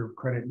future of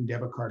credit and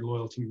debit card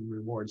loyalty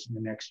rewards in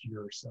the next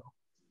year or so?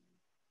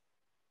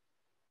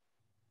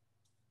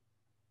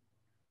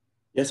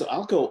 Yeah, so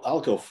I'll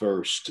go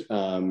first.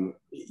 The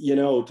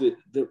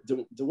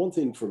one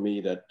thing for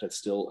me that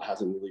still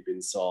hasn't really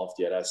been solved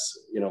yet, as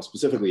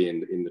specifically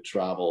in the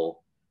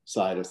travel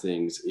side of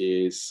things,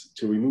 is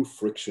to remove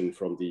friction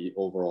from the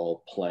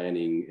overall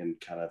planning and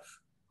kind of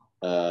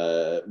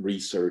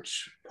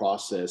research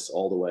process,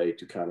 all the way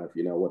to kind of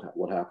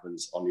what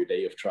happens on your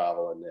day of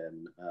travel and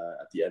then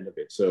at the end of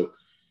it. So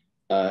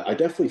I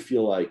definitely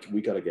feel like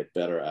we got to get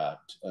better at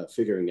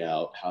figuring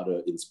out how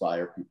to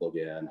inspire people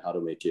again, how to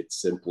make it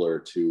simpler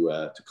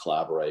to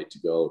collaborate, to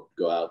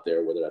go out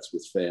there, whether that's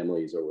with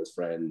families or with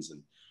friends,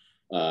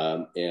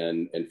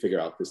 and figure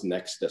out this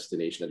next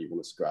destination that you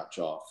want to scratch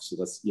off. So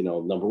that's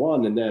number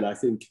one. And then I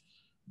think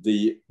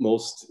the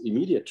most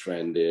immediate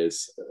trend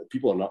is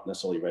people are not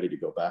necessarily ready to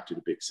go back to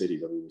the big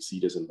cities. I mean, we see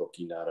this in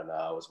Booking Data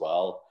now as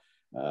well.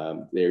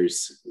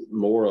 There's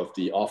more of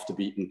the off the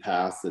beaten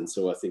path, and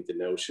so I think the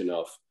notion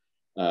of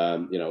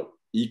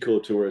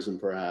ecotourism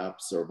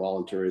perhaps, or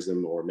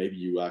volunteerism, or maybe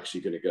you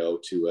actually going to go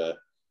to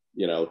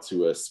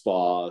a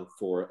spa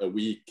for a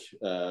week,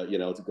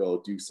 to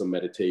go do some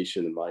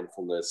meditation and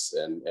mindfulness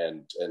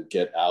and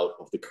get out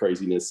of the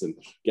craziness and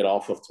get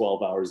off of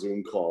 12-hour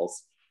Zoom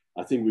calls.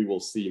 I think we will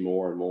see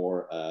more and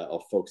more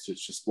of folks who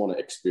just want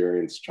to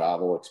experience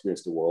travel,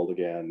 experience the world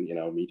again,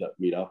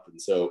 meet up.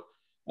 And so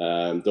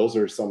those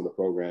are some of the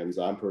programs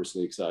I'm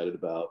personally excited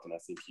about. And I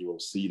think you will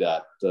see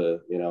that,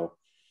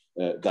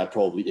 that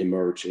probably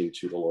emerge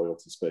into the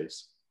loyalty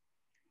space.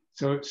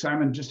 So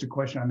Simon, just a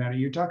question on that. Are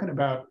you talking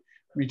about,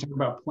 when you talk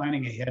about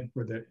planning ahead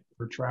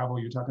for travel,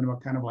 you're talking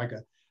about kind of like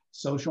a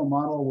social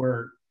model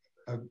where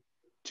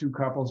two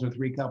couples or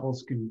three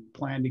couples can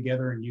plan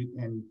together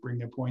and bring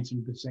their points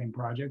into the same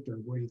project, or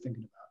what are you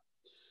thinking about?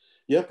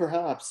 Yeah,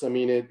 perhaps. I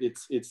mean,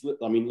 it's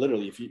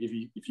literally,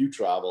 if you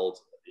traveled,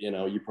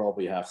 you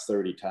probably have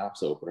 30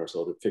 tabs open or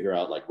so to figure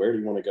out like where do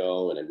you want to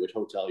go, and then which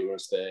hotel you want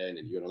to stay in,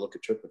 and you're going to look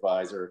at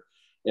TripAdvisor,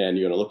 and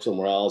you're going to look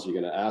somewhere else.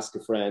 You're going to ask a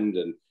friend,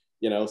 and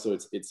so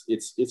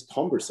it's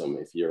cumbersome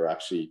if you're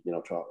actually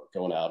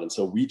going out. And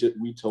so we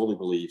totally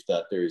believe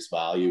that there's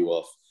value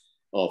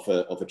of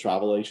a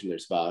travel agent.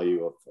 There's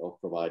value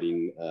of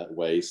providing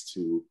ways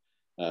to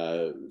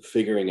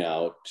figuring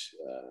out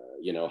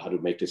how to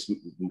make this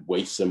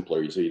way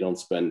simpler, so you don't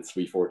spend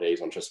 3-4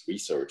 days on just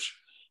research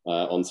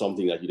on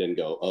something that you then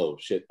go, oh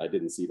shit, I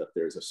didn't see that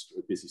there's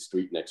a busy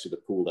street next to the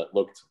pool that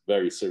looked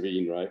very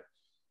serene, right?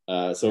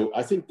 So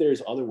I think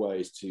there's other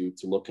ways to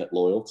look at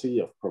loyalty,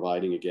 of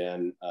providing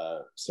again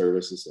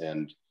services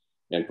and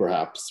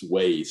perhaps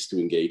ways to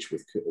engage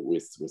with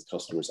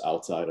customers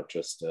outside of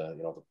just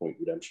the point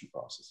redemption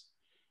process.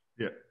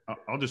 Yeah,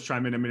 I'll just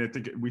chime in. I mean, I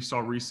think we saw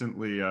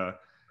recently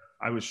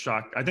I was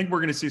shocked. I think we're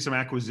going to see some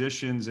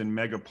acquisitions and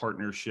mega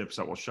partnerships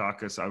that will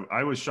shock us.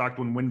 I was shocked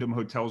when Wyndham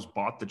Hotels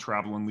bought the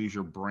Travel and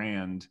Leisure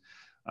brand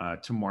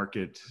to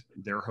market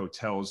their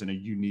hotels in a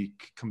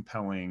unique,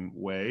 compelling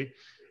way.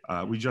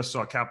 We just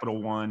saw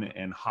Capital One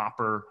and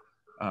Hopper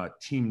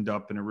teamed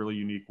up in a really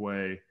unique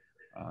way.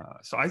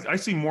 So I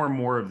see more and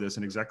more of this,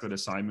 and exactly to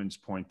Simon's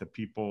point, that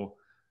people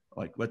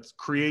like, let's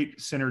create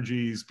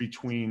synergies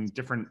between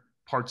different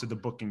parts of the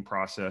booking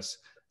process.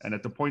 And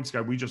at the Points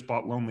Guy, we just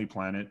bought Lonely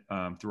Planet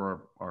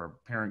through our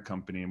parent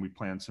company, and we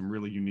planned some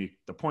really unique.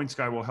 The Points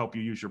Guy will help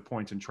you use your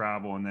points in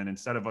travel, and then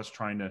instead of us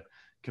trying to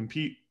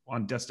compete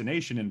on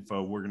destination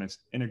info, we're going to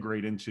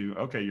integrate into,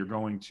 okay, you're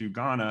going to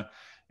Ghana,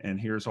 and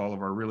here's all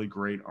of our really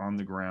great on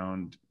the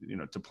ground,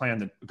 to plan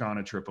the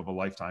Ghana trip of a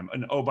lifetime.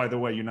 And oh, by the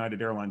way,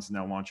 United Airlines is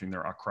now launching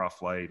their Accra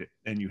flight,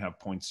 and you have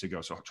points to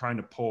go. So trying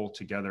to pull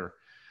together.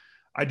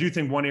 I do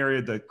think one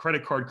area the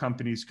credit card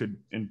companies could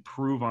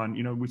improve on,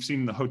 we've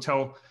seen the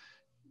hotel.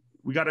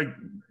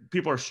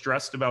 People are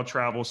stressed about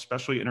travel,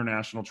 especially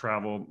international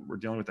travel. We're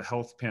dealing with the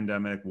health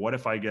pandemic. What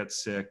if I get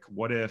sick?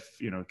 What if,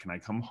 can I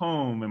come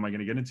home? Am I going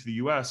to get into the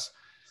US?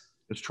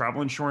 Does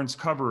travel insurance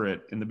cover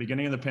it? In the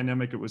beginning of the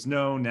pandemic, it was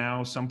no.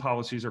 Now some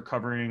policies are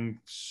covering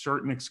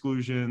certain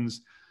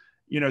exclusions.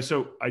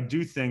 So I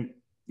do think,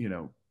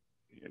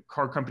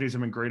 car companies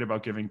have been great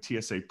about giving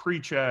TSA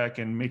pre-check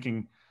and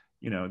making,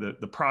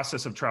 the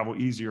process of travel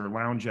easier,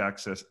 lounge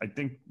access. I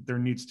think there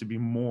needs to be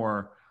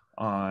more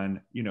on,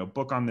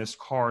 book on this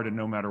card and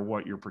no matter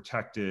what, you're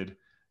protected.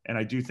 And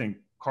I do think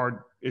card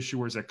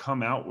issuers that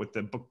come out with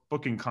the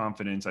booking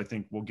confidence, I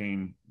think will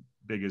gain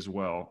big as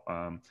well.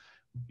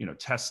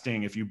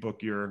 Testing, if you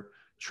book your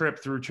trip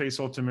through Chase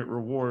Ultimate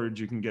Rewards,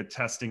 you can get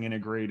testing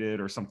integrated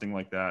or something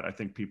like that. I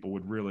think people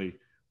would really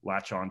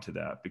latch on to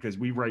that, because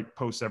we write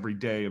posts every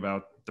day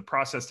about the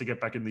process to get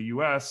back in the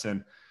US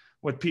and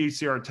what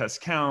PCR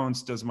test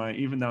counts.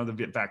 Even though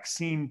the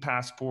vaccine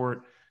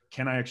passport,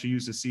 can I actually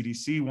use the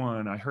CDC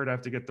one? I heard I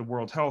have to get the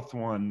World Health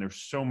one. There's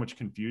so much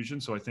confusion.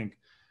 So I think,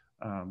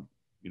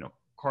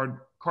 card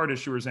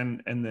issuers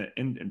and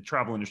the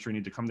travel industry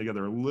need to come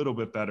together a little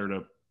bit better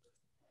to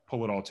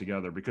pull it all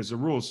together, because the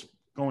rules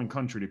going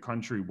country to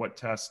country, what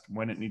test,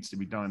 when it needs to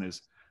be done,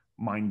 is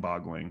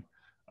mind-boggling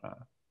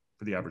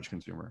for the average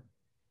consumer.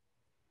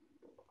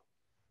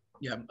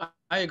 Yeah,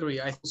 I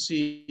agree.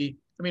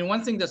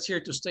 One thing that's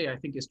here to stay, I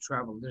think, is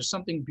travel. There's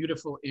something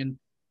beautiful in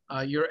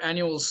your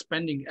annual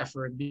spending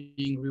effort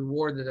being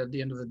rewarded at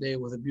the end of the day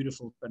with a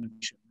beautiful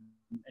benefit.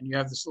 And you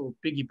have this little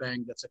piggy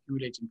bank that's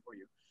accumulating for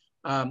you.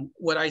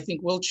 What I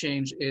think will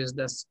change is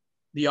that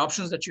the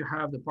options that you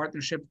have, the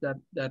partnerships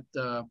that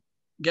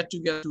get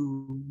together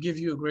to give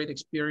you a great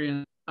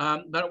experience.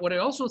 But what I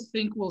also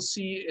think we'll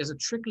see is a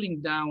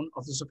trickling down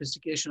of the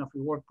sophistication of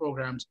reward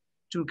programs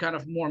to kind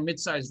of more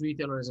mid-sized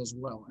retailers as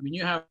well.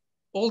 You have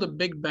all the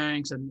big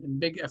banks and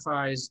big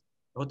FIs,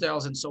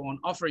 hotels and so on,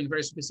 offering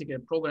very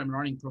sophisticated program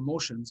running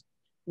promotions.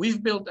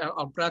 We've built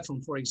our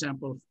platform, for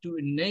example, to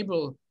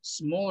enable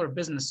smaller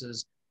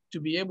businesses to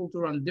be able to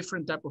run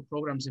different type of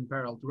programs in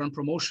parallel, to run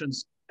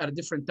promotions at a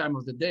different time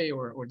of the day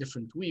or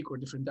different week or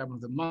different time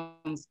of the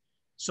month,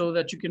 so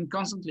that you can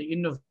constantly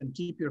innovate and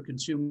keep your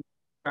consumers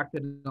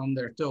on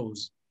their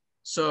toes.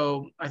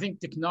 So I think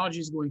technology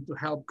is going to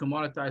help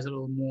commoditize a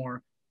little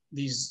more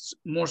these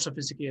more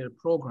sophisticated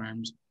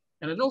programs.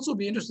 And I'd also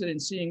be interested in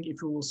seeing if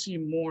we will see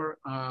more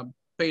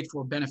paid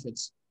for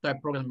benefits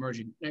type program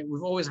emerging. And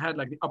we've always had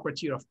like the upper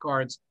tier of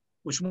cards,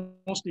 which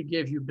mostly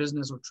gave you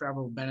business or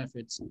travel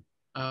benefits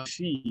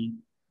fee,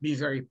 be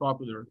very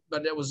popular,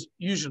 but that was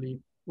usually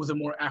with a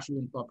more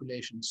affluent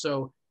population.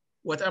 So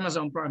what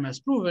Amazon Prime has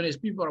proven is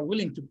people are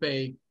willing to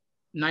pay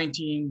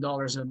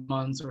 $19 a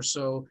month or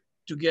so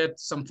to get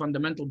some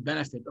fundamental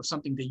benefit of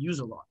something they use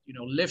a lot.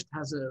 Lyft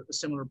has a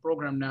similar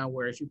program now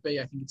where if you pay,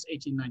 I think it's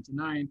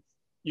 $18.99,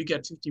 you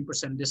get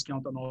 15%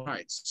 discount on all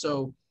rides.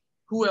 So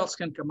who else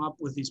can come up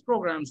with these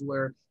programs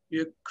where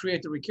you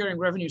create a recurring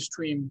revenue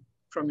stream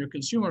from your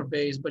consumer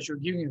base, but you're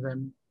giving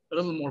them a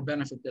little more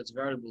benefit that's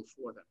valuable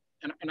for them?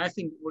 And I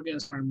think we're going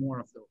to find more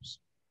of those.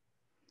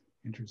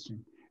 Interesting.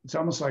 It's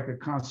almost like a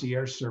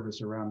concierge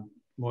service around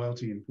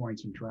loyalty and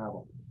points and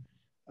travel,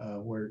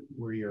 where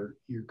you're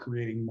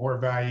creating more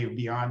value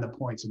beyond the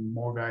points and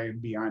more value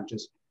beyond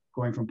just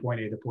going from point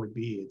A to point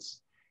B.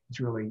 It's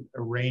really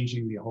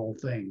arranging the whole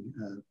thing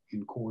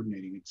and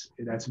coordinating.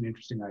 That's an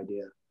interesting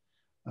idea,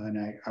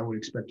 and I would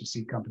expect to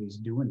see companies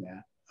doing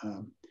that.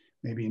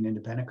 Maybe an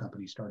independent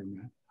company starting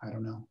that. I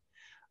don't know.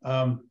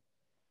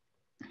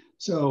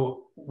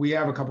 So we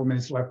have a couple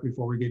minutes left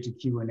before we get to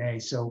Q&A.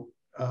 So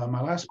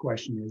my last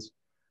question is,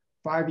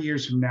 5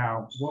 years from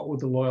now, what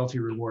would the loyalty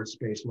reward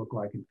space look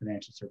like in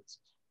financial services?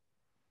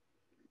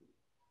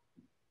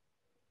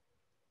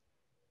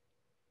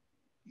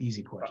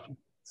 Easy question.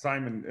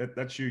 Simon,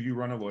 that's you. You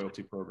run a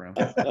loyalty program.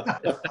 And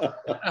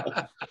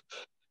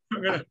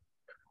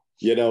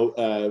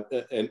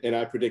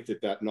I predicted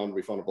that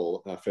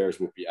non-refundable fares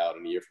would be out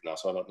in a year from now.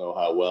 So I don't know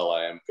how well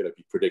I am going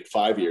to predict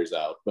 5 years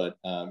out, but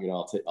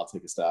I'll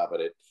take a stab at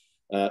it.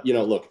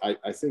 look,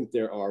 I think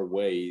there are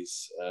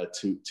ways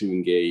to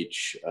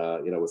engage,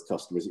 with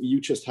customers. You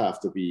just have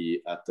to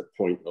be at the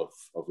point of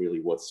really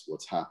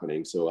what's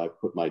happening. So I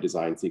put my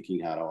design thinking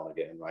hat on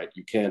again, right?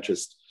 You can't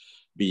just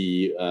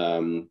be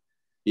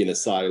in a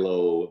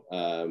silo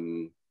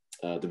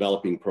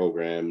developing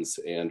programs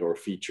and or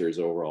features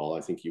overall.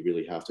 I think you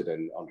really have to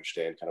then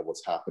understand kind of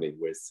what's happening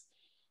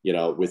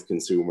with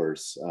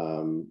consumers,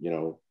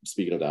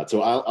 speaking of that.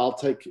 So I'll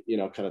take,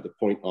 kind of the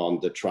point on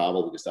the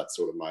travel, because that's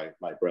sort of my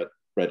bread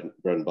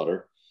and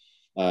butter.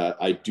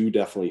 I do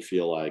definitely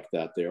feel like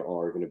that there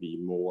are going to be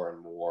more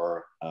and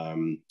more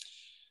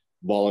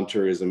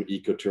volunteerism,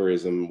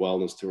 ecotourism,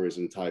 wellness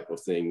tourism type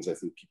of things. I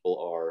think people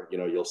are,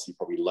 you'll see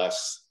probably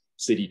less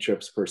city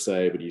trips per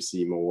se, but you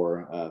see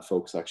more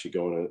folks actually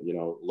going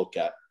to, look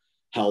at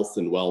health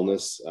and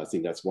wellness. I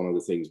think that's one of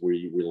the things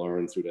we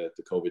learned through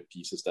the COVID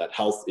piece, is that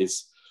health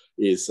is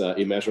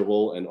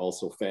immeasurable, and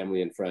also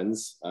family and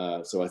friends.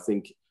 So I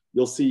think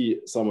you'll see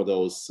some of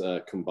those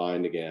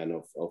combined again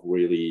of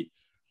really,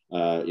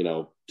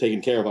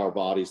 taking care of our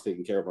bodies,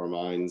 taking care of our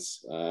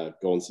minds,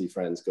 go and see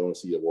friends, go and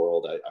see the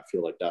world. I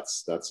feel like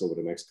that's over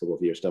the next couple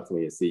of years,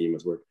 definitely a theme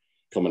as we're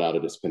coming out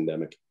of this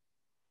pandemic.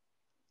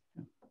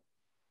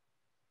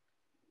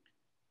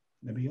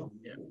 Nabil?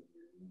 Yeah.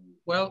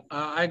 Well,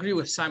 I agree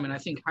with Simon. I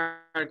think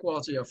higher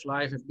quality of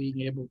life and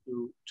being able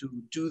to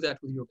do that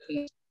with your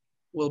points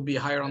will be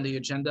higher on the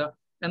agenda.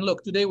 And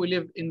look, today we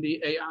live in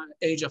the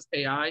age of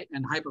AI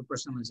and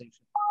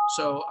hyper-personalization.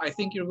 So I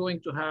think you're going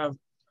to have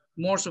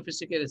more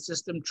sophisticated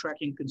system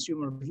tracking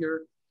consumer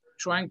behavior,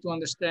 trying to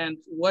understand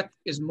what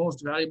is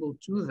most valuable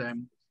to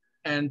them,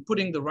 and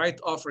putting the right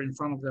offer in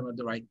front of them at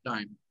the right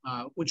time,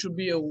 which would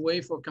be a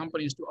way for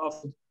companies to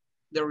offer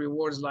their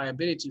rewards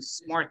liability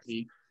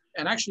smartly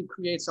and actually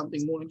create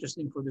something more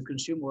interesting for the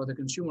consumer, or the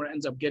consumer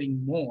ends up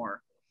getting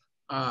more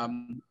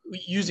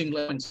using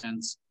less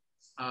cents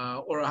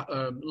or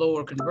a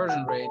lower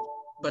conversion rate,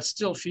 but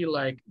still feel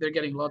like they're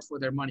getting a lot for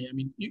their money. I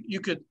mean, you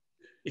could,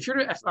 if you're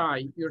an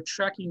FI, you're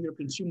tracking your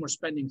consumer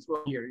spending through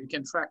a year. You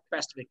can track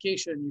past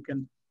vacation. You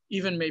can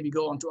even maybe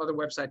go onto other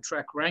websites,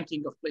 track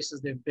ranking of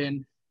places they've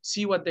been,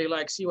 see what they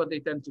like, see what they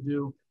tend to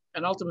do,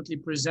 and ultimately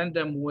present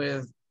them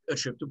with a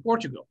trip to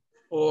Portugal,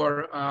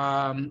 or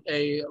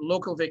a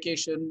local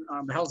vacation,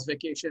 health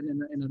vacation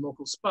in a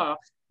local spa,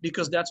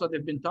 because that's what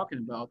they've been talking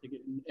about.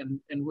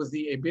 And with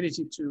the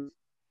ability to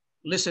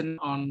listen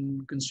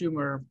on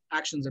consumer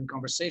actions and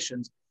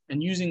conversations,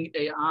 and using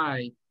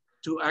AI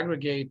to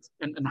aggregate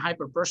and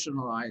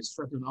hyper-personalize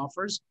certain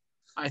offers,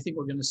 I think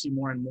we're going to see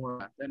more and more of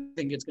that. And I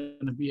think it's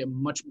going to be a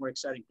much more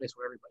exciting place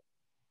for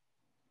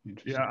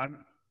everybody. Yeah,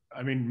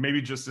 I mean,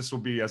 maybe just this will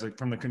be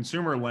from the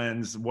consumer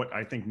lens. What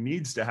I think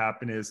needs to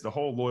happen is the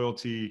whole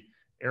loyalty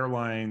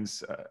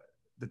airlines,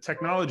 the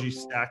technology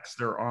stacks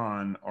they're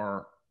on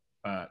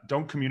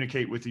don't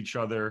communicate with each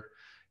other.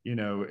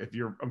 If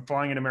I'm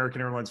flying an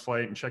American Airlines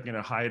flight and checking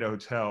a Hyatt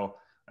hotel,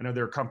 I know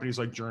there are companies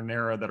like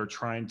Journera that are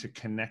trying to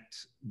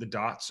connect the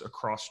dots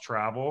across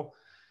travel.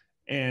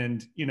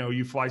 And,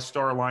 you fly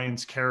Star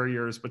Alliance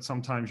carriers, but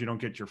sometimes you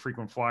don't get your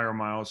frequent flyer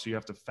miles. So you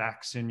have to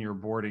fax in your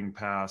boarding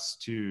pass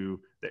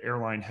to the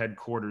airline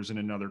headquarters in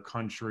another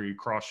country,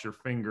 cross your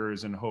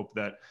fingers and hope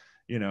that,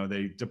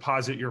 they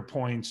deposit your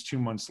points 2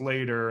 months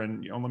later.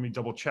 And, let me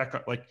double check.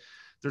 Like,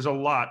 there's a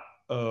lot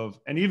of,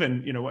 and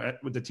even,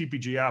 with the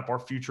TPG app, our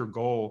future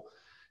goal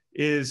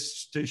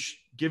is to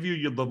give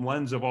you the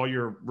lens of all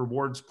your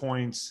rewards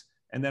points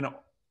and then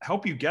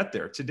help you get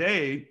there.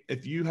 Today,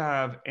 if you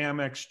have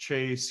Amex,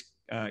 Chase,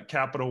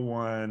 Capital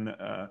One,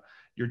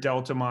 your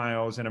Delta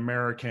miles, and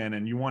American,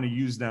 and you want to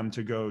use them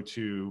to go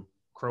to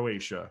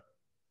Croatia,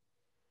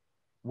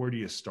 where do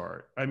you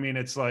start? I mean,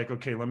 it's like,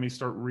 okay, let me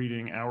start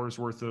reading hours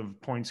worth of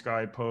Points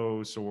Guide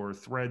posts or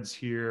threads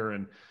here,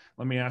 and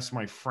let me ask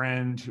my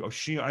friend.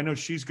 I know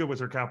she's good with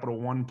her Capital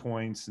One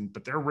points,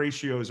 but their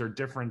ratios are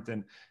different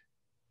than.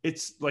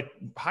 It's like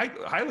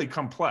highly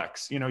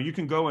complex. You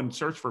can go and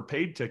search for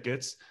paid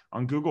tickets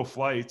on Google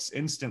Flights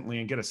instantly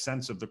and get a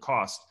sense of the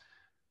cost.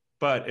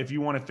 But if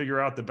you want to figure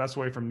out the best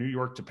way from New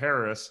York to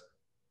Paris,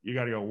 you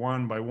got to go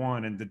one by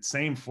one. And the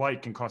same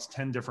flight can cost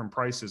 10 different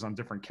prices on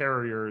different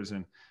carriers.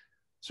 And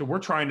so we're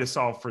trying to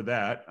solve for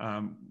that.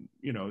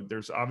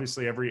 There's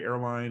obviously every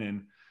airline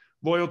and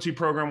loyalty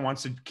program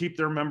wants to keep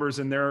their members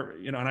in their,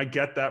 and I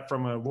get that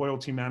from a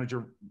loyalty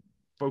manager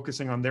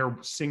focusing on their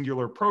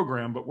singular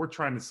program, but we're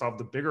trying to solve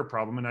the bigger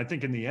problem. And I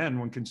think in the end,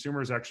 when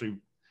consumers actually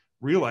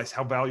realize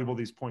how valuable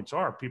these points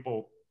are,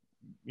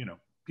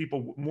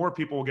 more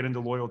people will get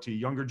into loyalty,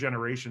 younger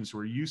generations who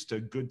are used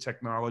to good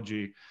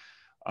technology.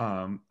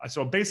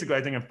 So basically,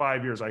 I think in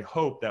 5 years, I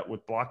hope that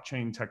with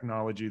blockchain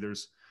technology,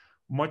 there's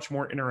much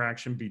more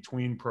interaction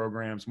between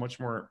programs, much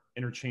more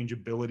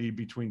interchangeability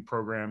between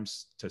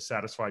programs to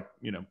satisfy,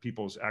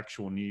 people's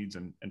actual needs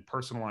and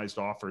personalized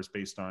offers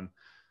based on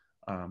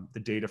the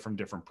data from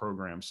different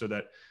programs. So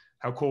that,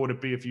 how cool would it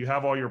be if you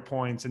have all your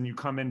points and you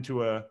come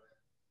into a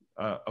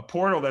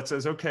portal that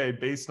says, okay,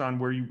 based on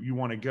where you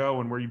want to go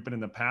and where you've been in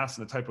the past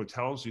and the type of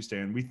hotels you stay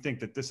in, we think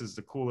that this is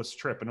the coolest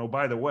trip. And oh,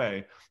 by the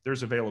way,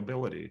 there's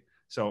availability.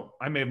 So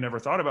I may have never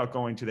thought about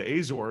going to the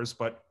Azores,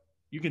 but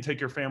you can take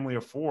your family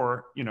of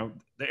 4, you know,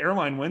 the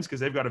airline wins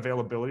because they've got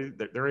availability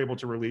that they're able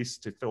to release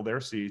to fill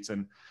their seats.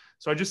 And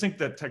so I just think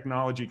that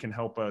technology can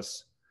help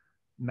us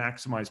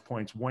maximize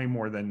points way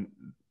more than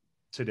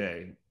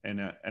today. And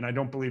I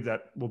don't believe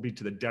that will be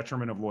to the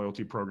detriment of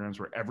loyalty programs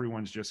where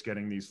everyone's just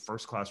getting these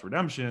first-class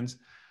redemptions.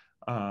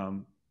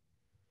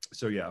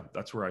 So yeah,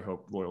 that's where I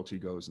hope loyalty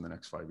goes in the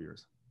next 5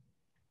 years.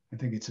 I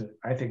think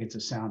it's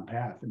a sound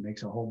path. It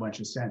makes a whole bunch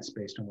of sense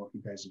based on what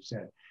you guys have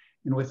said.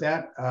 And with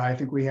that, I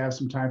think we have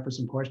some time for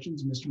some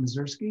questions. Mr.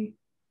 Mazurski?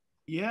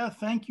 Yeah,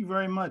 thank you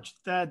very much.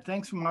 Thad,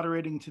 thanks for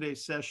moderating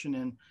today's session.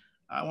 And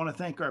I want to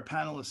thank our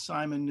panelists,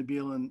 Simon,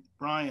 Nabil, and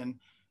Brian.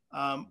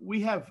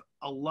 We have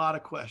a lot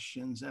of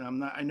questions,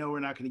 and I know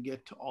we're not going to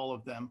get to all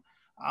of them.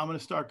 I'm going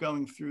to start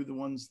going through the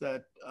ones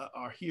that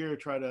are here,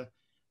 try to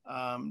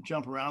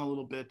jump around a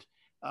little bit.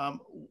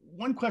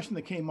 One question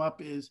that came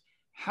up is,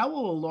 how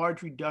will a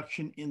large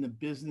reduction in the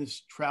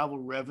business travel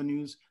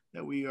revenues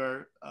that we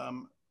are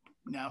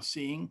now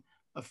seeing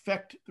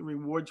affect the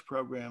rewards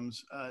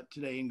programs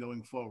today and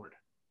going forward?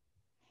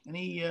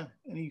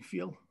 Any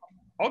feel?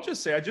 I'll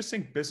just say, I just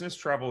think business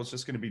travel is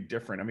just going to be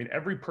different. I mean,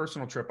 every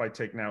personal trip I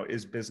take now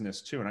is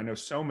business too. And I know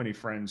so many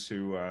friends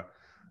who,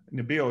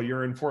 Nabil,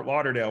 you're in Fort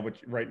Lauderdale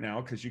right now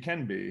because you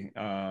can be.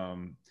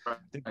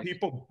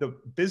 The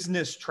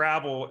business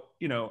travel,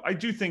 you know, I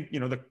do think, you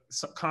know, the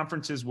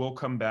conferences will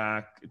come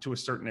back to a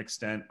certain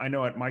extent. I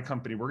know at my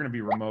company, we're going to be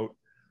remote,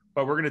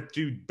 but we're going to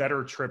do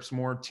better trips,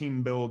 more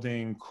team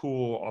building,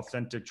 cool,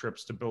 authentic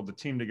trips to build the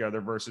team together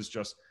versus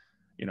just,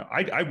 you know,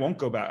 I won't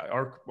go back.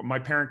 My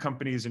parent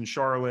company is in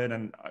Charlotte,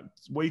 and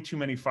way too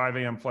many 5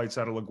 a.m. flights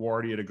out of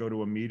LaGuardia to go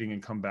to a meeting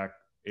and come back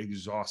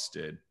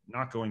exhausted,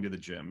 not going to the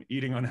gym,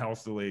 eating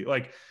unhealthily.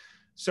 Like,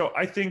 so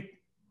I think,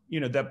 you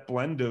know, that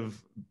blend of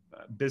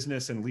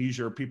business and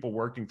leisure, people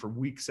working for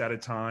weeks at a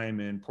time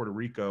in Puerto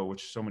Rico,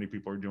 which so many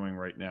people are doing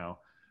right now.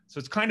 So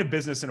it's kind of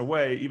business in a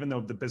way, even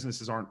though the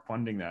businesses aren't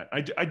funding that.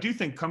 I do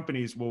think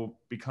companies will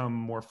become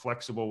more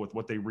flexible with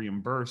what they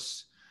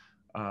reimburse.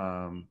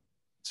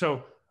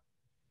 So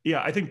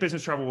yeah, I think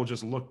business travel will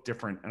just look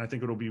different, and I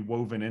think it'll be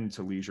woven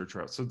into leisure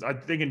travel. So I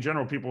think in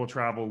general, people will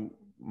travel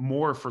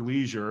more for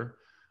leisure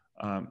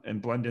and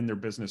blend in their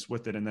business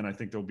with it. And then I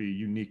think there'll be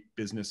unique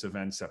business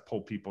events that pull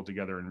people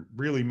together in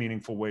really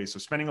meaningful ways. So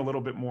spending a little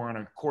bit more on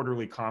a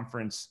quarterly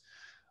conference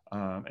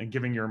and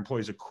giving your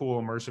employees a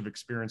cool, immersive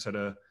experience at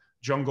a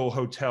jungle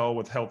hotel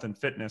with health and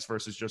fitness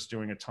versus just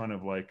doing a ton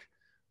of like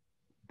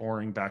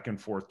boring back and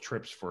forth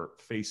trips for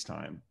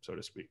FaceTime, so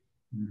to speak.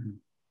 Mm-hmm.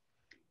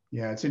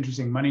 Yeah, it's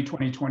interesting. Money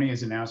 2020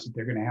 has announced that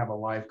they're going to have a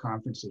live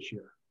conference this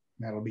year.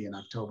 That'll be in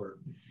October.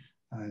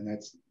 And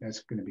that's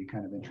going to be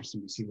kind of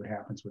interesting to see what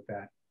happens with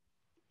that.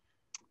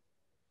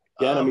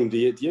 Yeah, and I mean,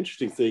 the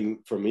interesting thing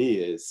for me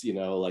is, you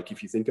know, like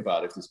if you think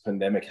about if this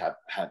pandemic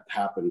had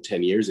happened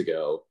 10 years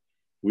ago,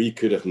 we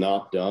could have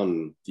not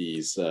done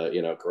these,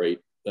 you know, great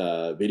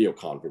video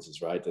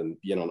conferences, right? And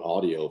being on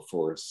audio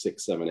for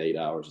 6, 7, 8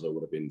 hours, that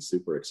would have been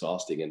super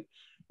exhausting. And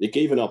it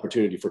gave an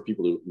opportunity for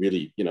people to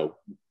really, you know,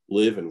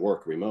 live and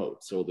work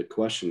remote. So the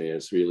question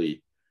is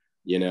really,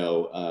 you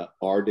know,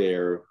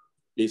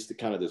 is the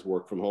kind of this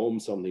work from home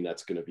something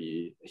that's going to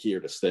be here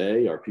to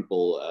stay? Are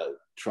people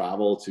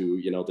travel to,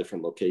 you know,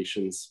 different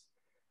locations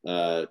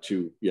to,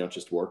 you know,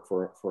 just work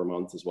for a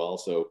month as well?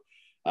 So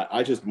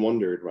I just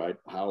wondered, right,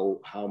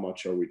 how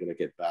much are we going to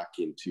get back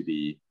into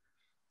the,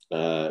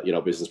 you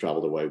know, business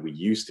travel the way we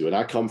used to? And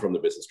I come from the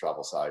business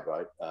travel side,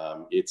 right?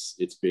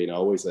 It's been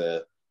always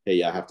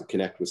hey, I have to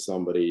connect with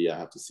somebody, I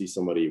have to see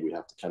somebody, we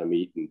have to kind of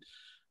meet.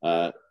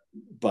 And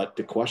but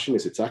the question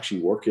is, it's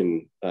actually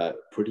working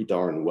pretty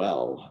darn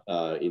well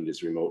in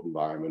this remote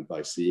environment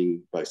by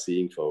seeing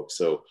folks.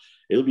 So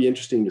it'll be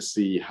interesting to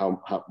see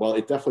how well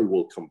it definitely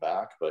will come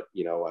back. But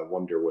you know, I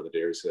wonder whether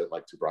there's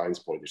like to Brian's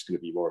point, there's going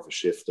to be more of a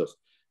shift of,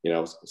 you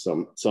know,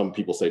 some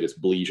people say this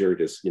bleisure,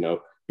 this, you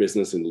know,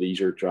 business and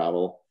leisure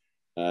travel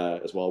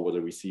as well.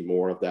 Whether we see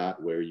more of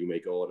that, where you may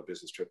go on a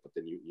business trip, but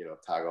then you know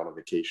tag on a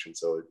vacation.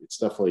 So it's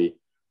definitely.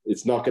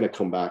 It's not going to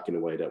come back in a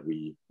way that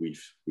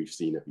we've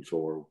seen it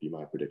before, would be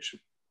my prediction.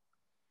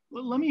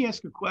 Well, let me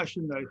ask a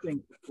question that I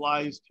think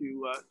applies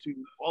to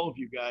all of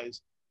you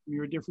guys from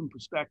your different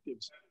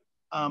perspectives.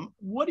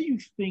 What do you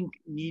think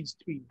needs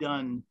to be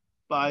done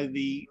by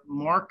the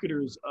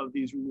marketers of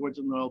these rewards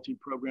and loyalty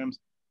programs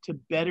to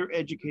better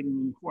educate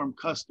and inform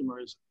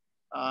customers,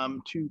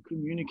 to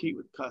communicate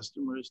with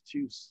customers,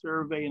 to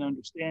survey and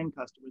understand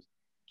customers,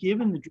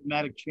 given the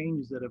dramatic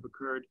changes that have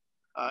occurred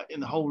in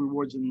the whole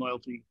rewards and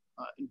loyalty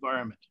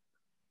environment?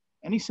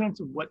 Any sense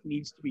of what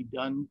needs to be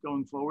done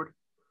going forward?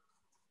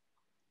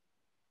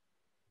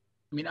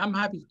 I mean, I'm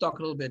happy to talk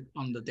a little bit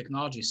on the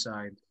technology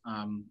side.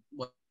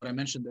 What I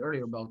mentioned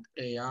earlier about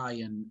AI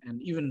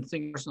and even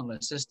think personal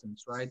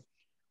assistants, right?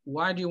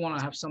 Why do you want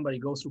to have somebody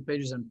go through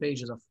pages and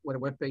pages of whether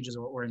web pages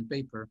or in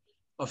paper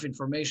of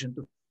information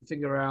to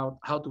figure out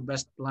how to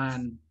best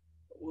plan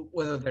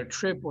whether their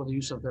trip or the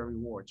use of their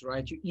rewards,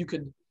 right? You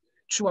could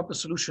chew up a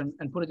solution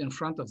and put it in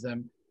front of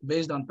them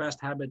based on past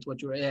habits,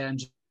 what your AI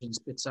engine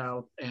spits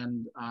out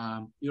and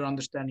your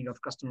understanding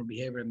of customer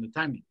behavior and the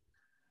timing.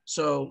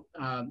 So,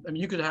 I mean,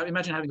 you could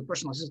imagine having a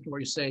personal assistant where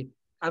you say,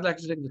 I'd like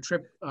to take the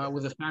trip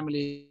with the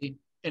family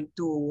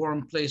into a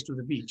warm place to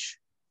the beach.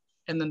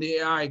 And then the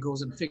AI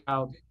goes and figure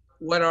out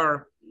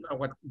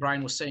what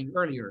Brian was saying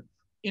earlier,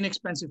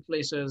 inexpensive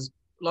places,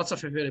 lots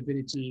of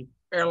availability,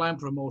 airline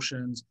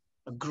promotions,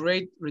 a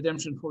great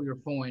redemption for your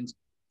points,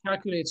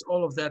 calculates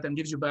all of that and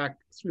gives you back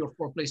 3 or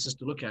 4 places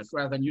to look at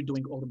rather than you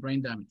doing all the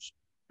brain damage.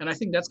 And I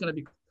think that's going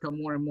to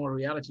become more and more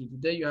reality.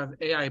 Today, you have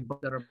AI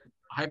bots that are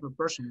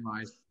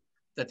hyper-personalized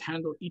that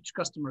handle each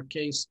customer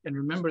case and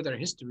remember their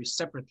history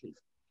separately.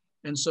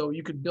 And so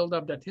you could build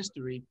up that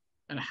history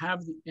and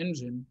have the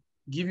engine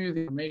give you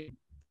the information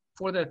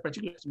for that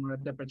particular customer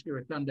at that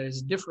particular time that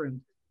is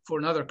different for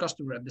another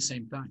customer at the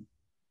same time.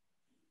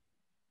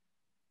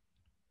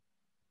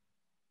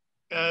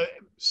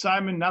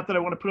 Simon, not that I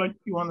want to put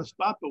you on the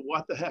spot, but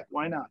what the heck,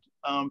 why not?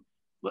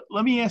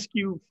 Let me ask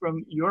you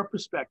from your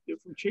perspective,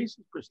 from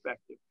Chase's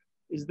perspective,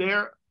 is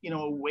there,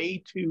 a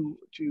way to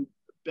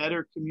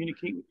better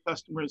communicate with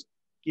customers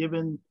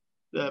given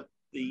the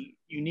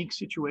unique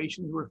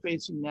situations we're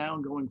facing now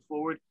and going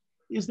forward?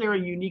 Is there a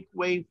unique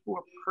way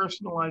for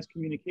personalized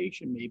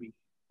communication maybe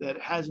that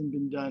hasn't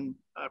been done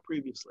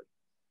previously?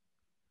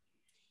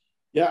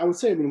 Yeah, I would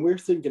say, we're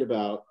thinking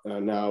about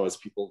now as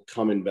people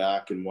coming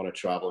back and want to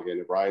travel again,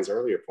 to Brian's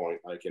earlier point,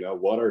 like,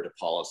 what are the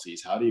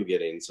policies? How do you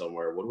get in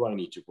somewhere? What do I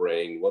need to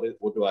bring?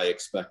 What do I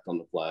expect on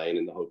the plane,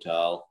 in the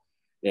hotel?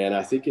 And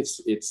I think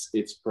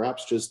it's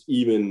perhaps just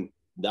even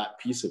that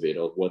piece of it,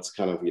 of what's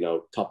kind of,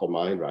 top of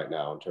mind right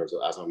now in terms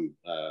of as I'm,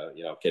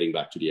 getting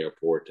back to the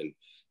airport and,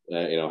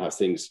 have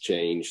things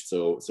changed.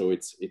 So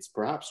it's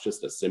perhaps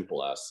just as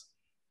simple as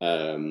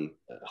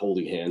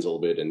holding hands a little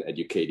bit and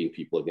educating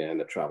people again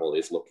that travel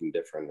is looking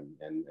different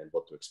and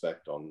what to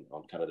expect on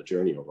kind of the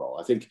journey overall.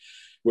 I think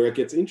where it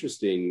gets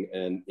interesting,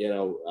 and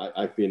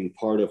I've been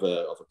part of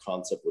a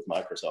concept with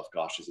Microsoft,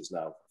 gosh, this is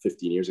now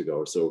 15 years ago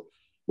or so,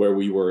 where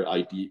we were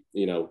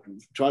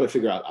trying to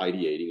figure out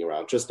ideating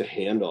around just the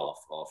handoff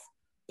of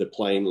the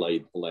plane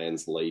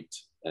lands late,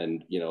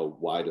 and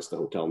why does the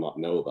hotel not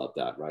know about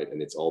that, right?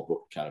 And it's all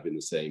booked kind of in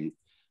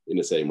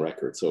the same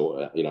record.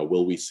 So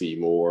will we see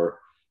more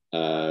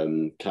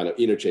kind of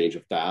interchange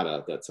of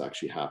data that's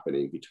actually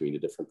happening between the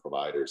different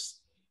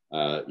providers,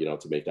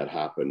 to make that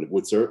happen?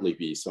 Would certainly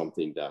be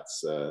something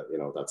that's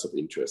that's of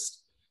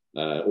interest.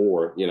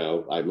 Or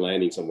I'm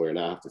landing somewhere and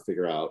I have to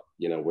figure out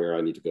where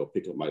I need to go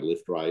pick up my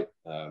lift right.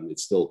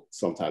 It's still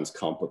sometimes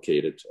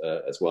complicated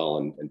as well,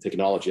 and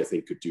technology I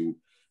think could do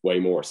way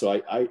more.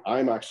 So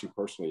I'm actually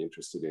personally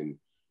interested in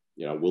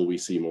will we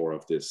see more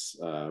of this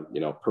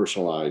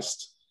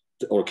personalized,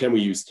 or can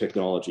we use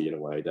technology in a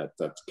way that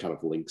kind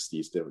of links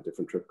these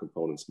different trip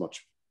components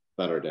much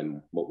better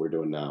than what we're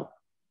doing now?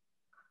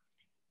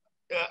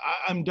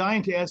 I'm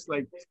dying to ask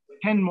like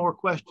 10 more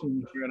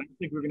questions here, and I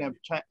think we're going to have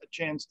a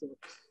chance to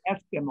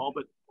ask them all.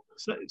 But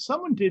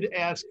someone did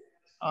ask,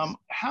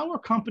 how are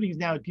companies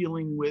now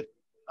dealing with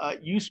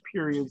use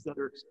periods that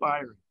are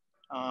expiring,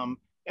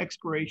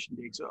 expiration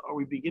dates? Are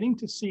we beginning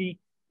to see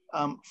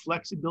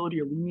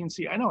flexibility or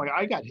leniency? I know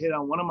I got hit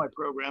on one of my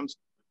programs,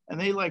 and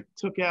they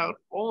took out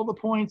all the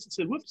points and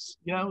said, whoops,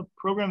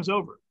 program's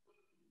over.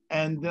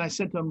 And then I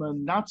sent them a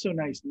not so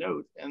nice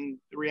note, and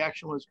the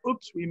reaction was,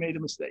 oops, we made a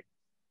mistake.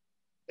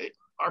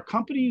 Are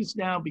companies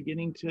now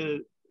beginning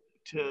to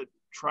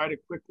try to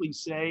quickly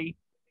say,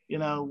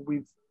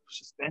 we've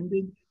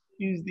suspended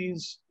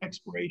these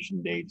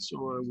expiration dates,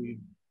 or we've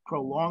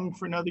prolonged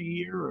for another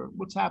year, or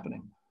what's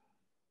happening?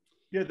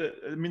 Yeah,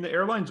 the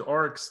airlines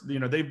are,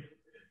 they've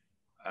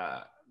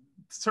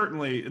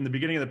certainly in the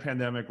beginning of the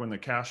pandemic, when the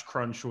cash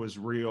crunch was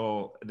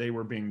real, they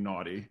were being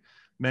naughty,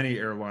 many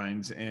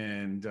airlines,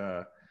 and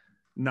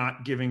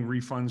not giving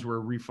refunds where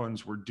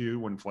refunds were due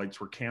when flights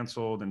were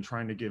canceled, and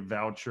trying to give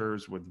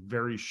vouchers with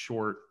very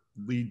short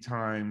lead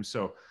time.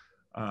 So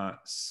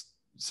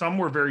some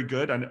were very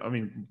good. I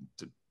mean,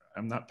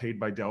 I'm not paid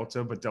by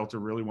Delta, but Delta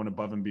really went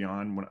above and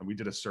beyond. When we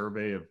did a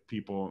survey of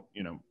people,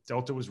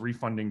 Delta was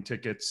refunding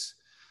tickets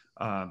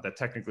that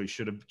technically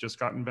should have just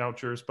gotten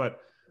vouchers. But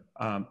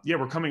yeah,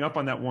 we're coming up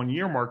on that 1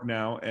 year mark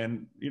now.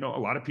 And, a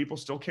lot of people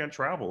still can't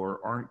travel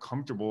or aren't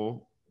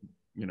comfortable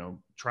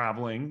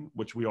traveling,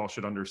 which we all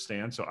should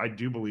understand. So I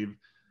do believe,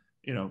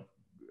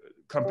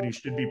 companies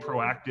should be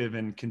proactive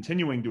in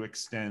continuing to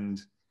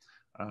extend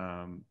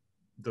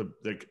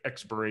the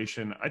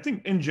expiration. I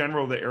think in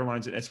general, the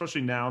airlines,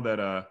 especially now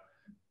that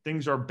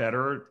things are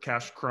better,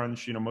 cash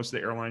crunch, most of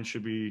the airlines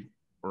should be,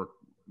 or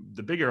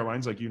the big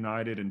airlines like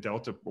United and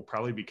Delta will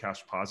probably be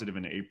cash positive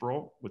in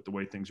April with the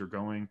way things are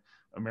going.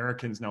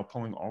 American's now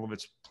pulling all of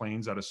its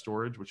planes out of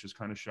storage, which is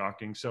kind of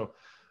shocking. So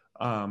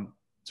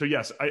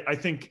yes, I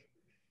think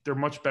they're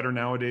much better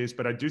nowadays,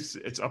 but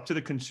it's up to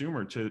the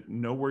consumer to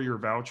know where your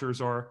vouchers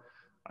are.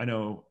 I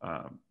know,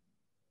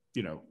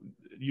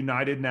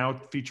 United now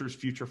features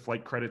future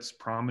flight credits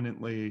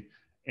prominently.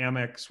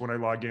 AmEx, when I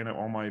log in,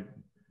 all my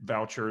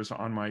vouchers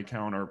on my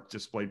account are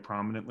displayed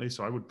prominently.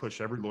 So I would push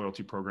every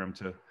loyalty program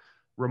to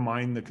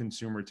remind the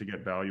consumer to get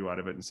value out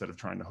of it instead of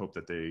trying to hope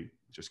that they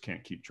just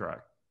can't keep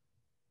track.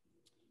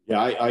 Yeah,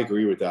 I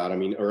agree with that. I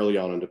mean, early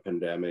on in the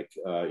pandemic,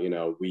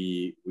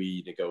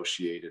 we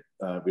negotiated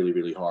really,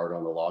 really hard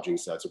on the lodging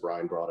side. So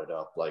Brian brought it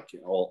up, like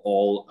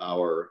all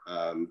our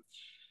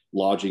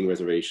lodging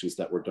reservations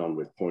that were done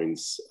with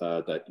points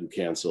that you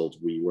canceled,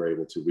 we were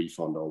able to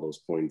refund all those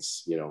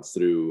points,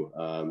 through,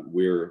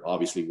 we're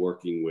obviously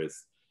working with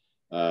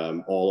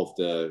all of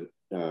the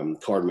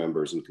card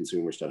members and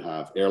consumers that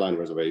have airline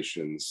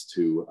reservations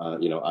to,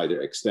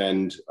 either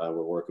extend,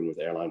 we're working with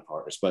airline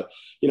partners, but,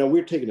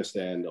 we're taking a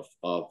stand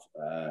of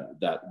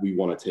that we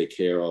want to take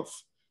care of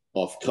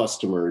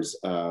customers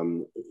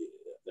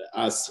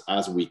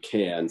as we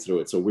can through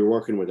it. So we're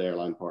working with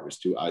airline partners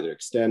to either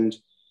extend,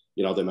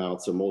 them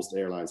out. So most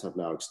airlines have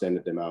now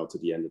extended them out to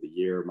the end of the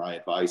year. My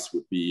advice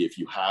would be, if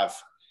you have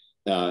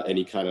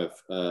any kind of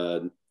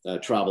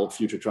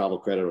future travel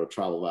credit or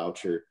travel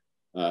voucher,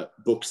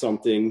 book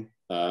something,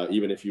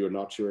 even if you're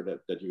not sure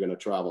that you're going to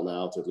travel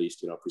now, to at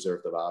least,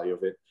 preserve the value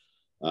of it.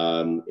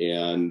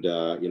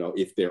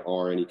 If there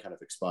are any kind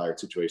of expired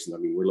situations, I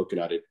mean, we're looking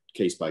at it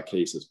case by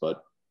cases,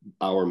 but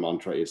our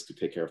mantra is to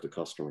take care of the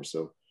customer.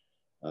 So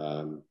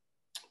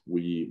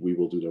we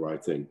will do the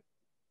right thing.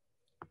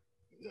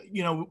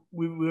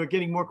 We're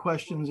getting more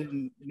questions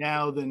in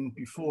now than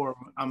before.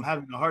 I'm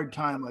having a hard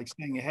time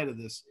staying ahead of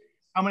this.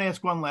 I'm going to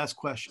ask one last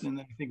question, and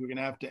then I think we're going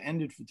to have to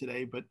end it for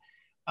today. But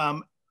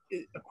a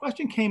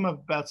question came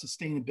up about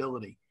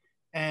sustainability,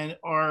 and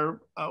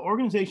are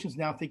organizations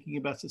now thinking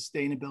about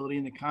sustainability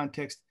in the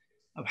context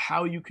of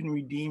how you can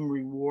redeem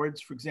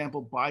rewards, for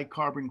example, buy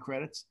carbon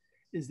credits?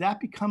 Is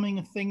that becoming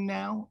a thing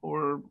now,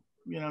 or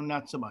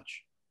not so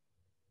much?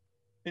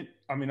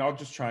 I'll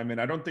just chime in.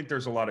 I don't think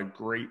there's a lot of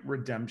great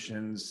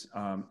redemptions.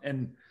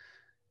 And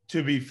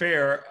to be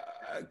fair,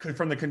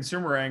 from the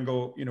consumer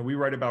angle, we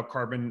write about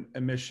carbon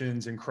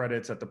emissions and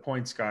credits at the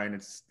Points Guy, and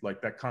it's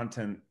like that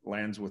content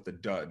lands with a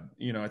dud.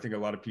 I think a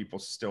lot of people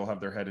still have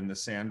their head in the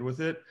sand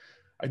with it.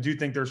 I do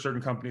think there are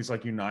certain companies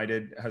like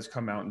United has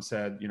come out and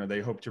said,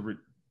 they hope to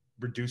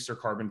reduce their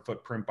carbon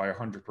footprint by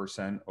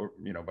 100% or,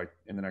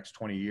 in the next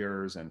 20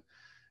 years. And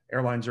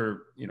airlines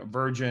are,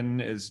 Virgin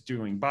is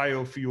doing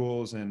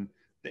biofuels, and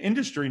the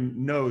industry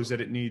knows that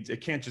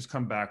it can't just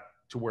come back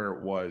to where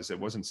it was. It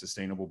wasn't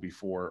sustainable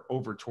before,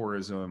 over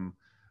tourism.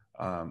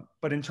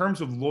 But in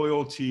terms of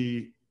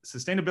loyalty,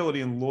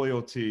 sustainability and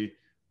loyalty,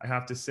 I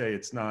have to say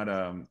it's not,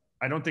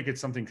 I don't think it's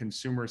something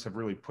consumers have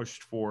really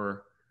pushed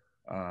for.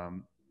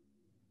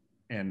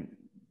 And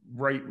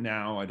right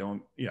now,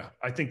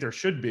 I think there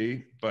should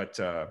be, but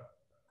I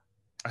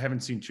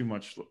haven't seen too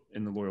much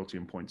in the loyalty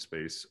and point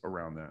space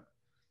around that.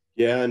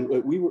 Yeah, and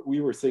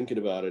we were thinking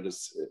about it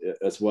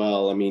as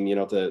well. I mean,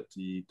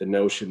 the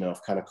notion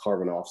of kind of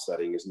carbon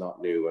offsetting is not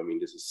new. I mean,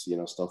 this is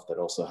stuff that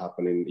also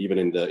happened even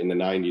in the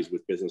 90s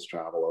with business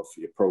travel, of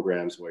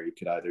programs where you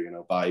could either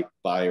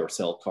buy or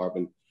sell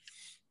carbon.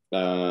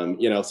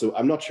 So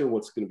I'm not sure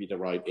what's going to be the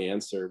right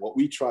answer. What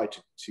we try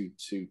to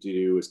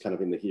do is kind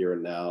of in the here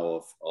and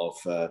now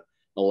of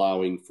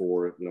allowing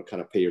for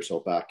kind of pay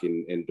yourself back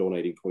and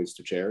donating points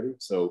to charity.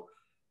 So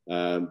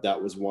that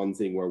was one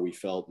thing where we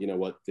felt,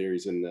 there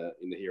is in the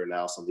here and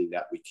now something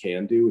that we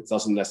can do. It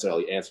doesn't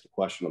necessarily answer the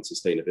question on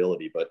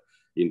sustainability, but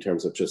in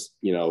terms of just,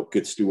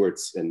 good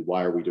stewards and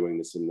why are we doing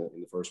this in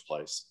the first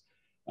place.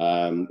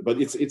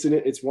 But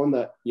it's one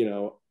that,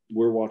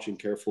 we're watching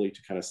carefully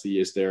to kind of see,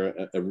 is there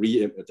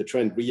the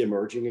trend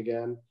re-emerging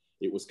again?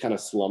 It was kind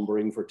of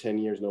slumbering for 10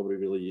 years. Nobody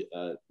really,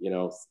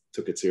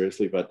 took it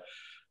seriously, but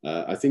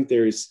I think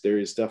there is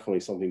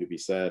definitely something to be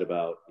said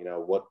about,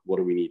 what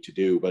do we need to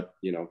do? But,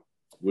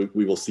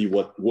 we will see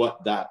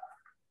what that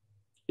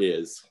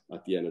is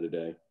at the end of the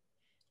day.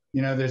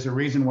 There's a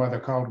reason why they're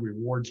called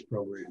rewards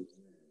programs.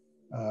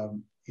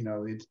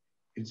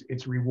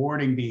 It's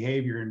rewarding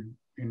behavior,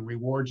 and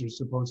rewards are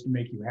supposed to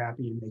make you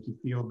happy and make you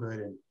feel good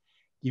and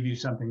give you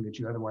something that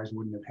you otherwise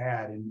wouldn't have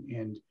had.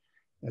 And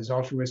as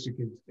altruistic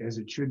as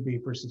it should be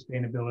for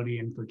sustainability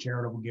and for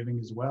charitable giving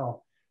as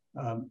well,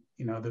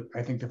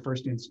 I think the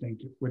first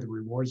instinct with a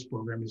rewards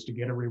program is to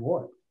get a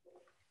reward.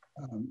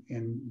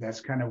 And that's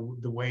kind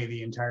of the way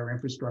the entire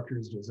infrastructure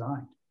is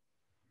designed.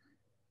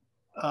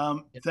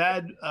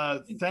 Thad,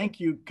 thank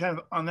you. Kind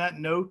of on that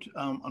note,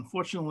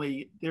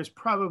 unfortunately, there's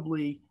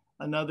probably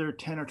another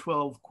 10 or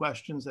 12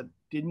 questions that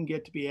didn't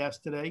get to be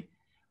asked today.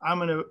 I'm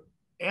going to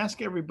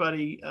ask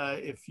everybody,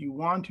 if you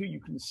want to, you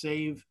can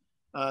save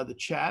the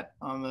chat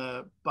on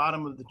the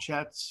bottom of the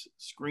chat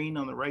screen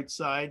on the right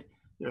side.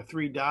 There are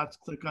 3 dots.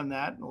 Click on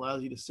that and it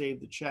allows you to save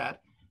the chat.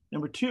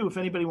 Number 2, if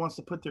anybody wants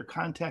to put their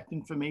contact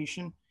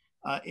information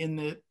in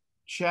the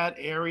chat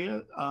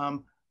area,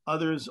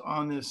 others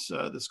on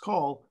this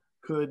call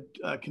could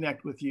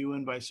connect with you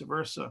and vice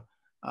versa.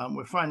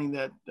 We're finding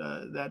that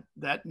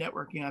that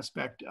networking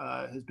aspect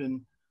has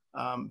been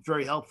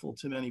very helpful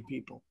to many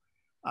people.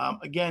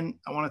 Again,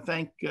 I want to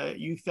thank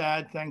you,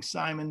 Thad. Thanks,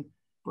 Simon,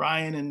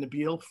 Brian, and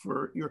Nabil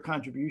for your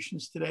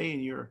contributions today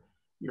and your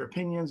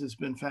opinions. It's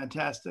been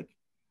fantastic.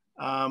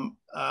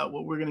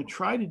 What we're going to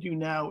try to do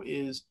now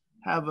is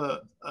have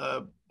a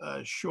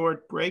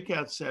short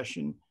breakout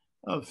session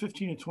of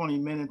 15 to 20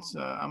 minutes.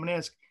 I'm going to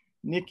ask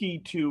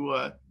Nikki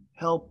to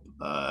help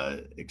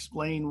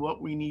explain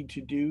what we need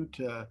to do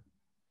to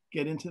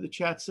get into the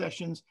chat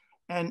sessions.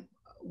 And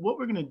what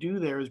we're going to do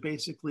there is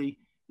basically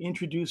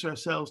introduce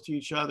ourselves to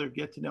each other,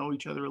 get to know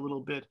each other a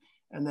little bit,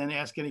 and then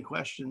ask any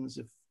questions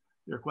if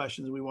there are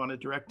questions we want to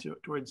direct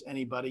towards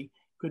anybody.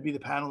 Could be the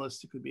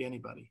panelists, it could be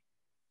anybody.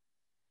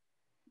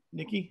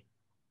 Nikki?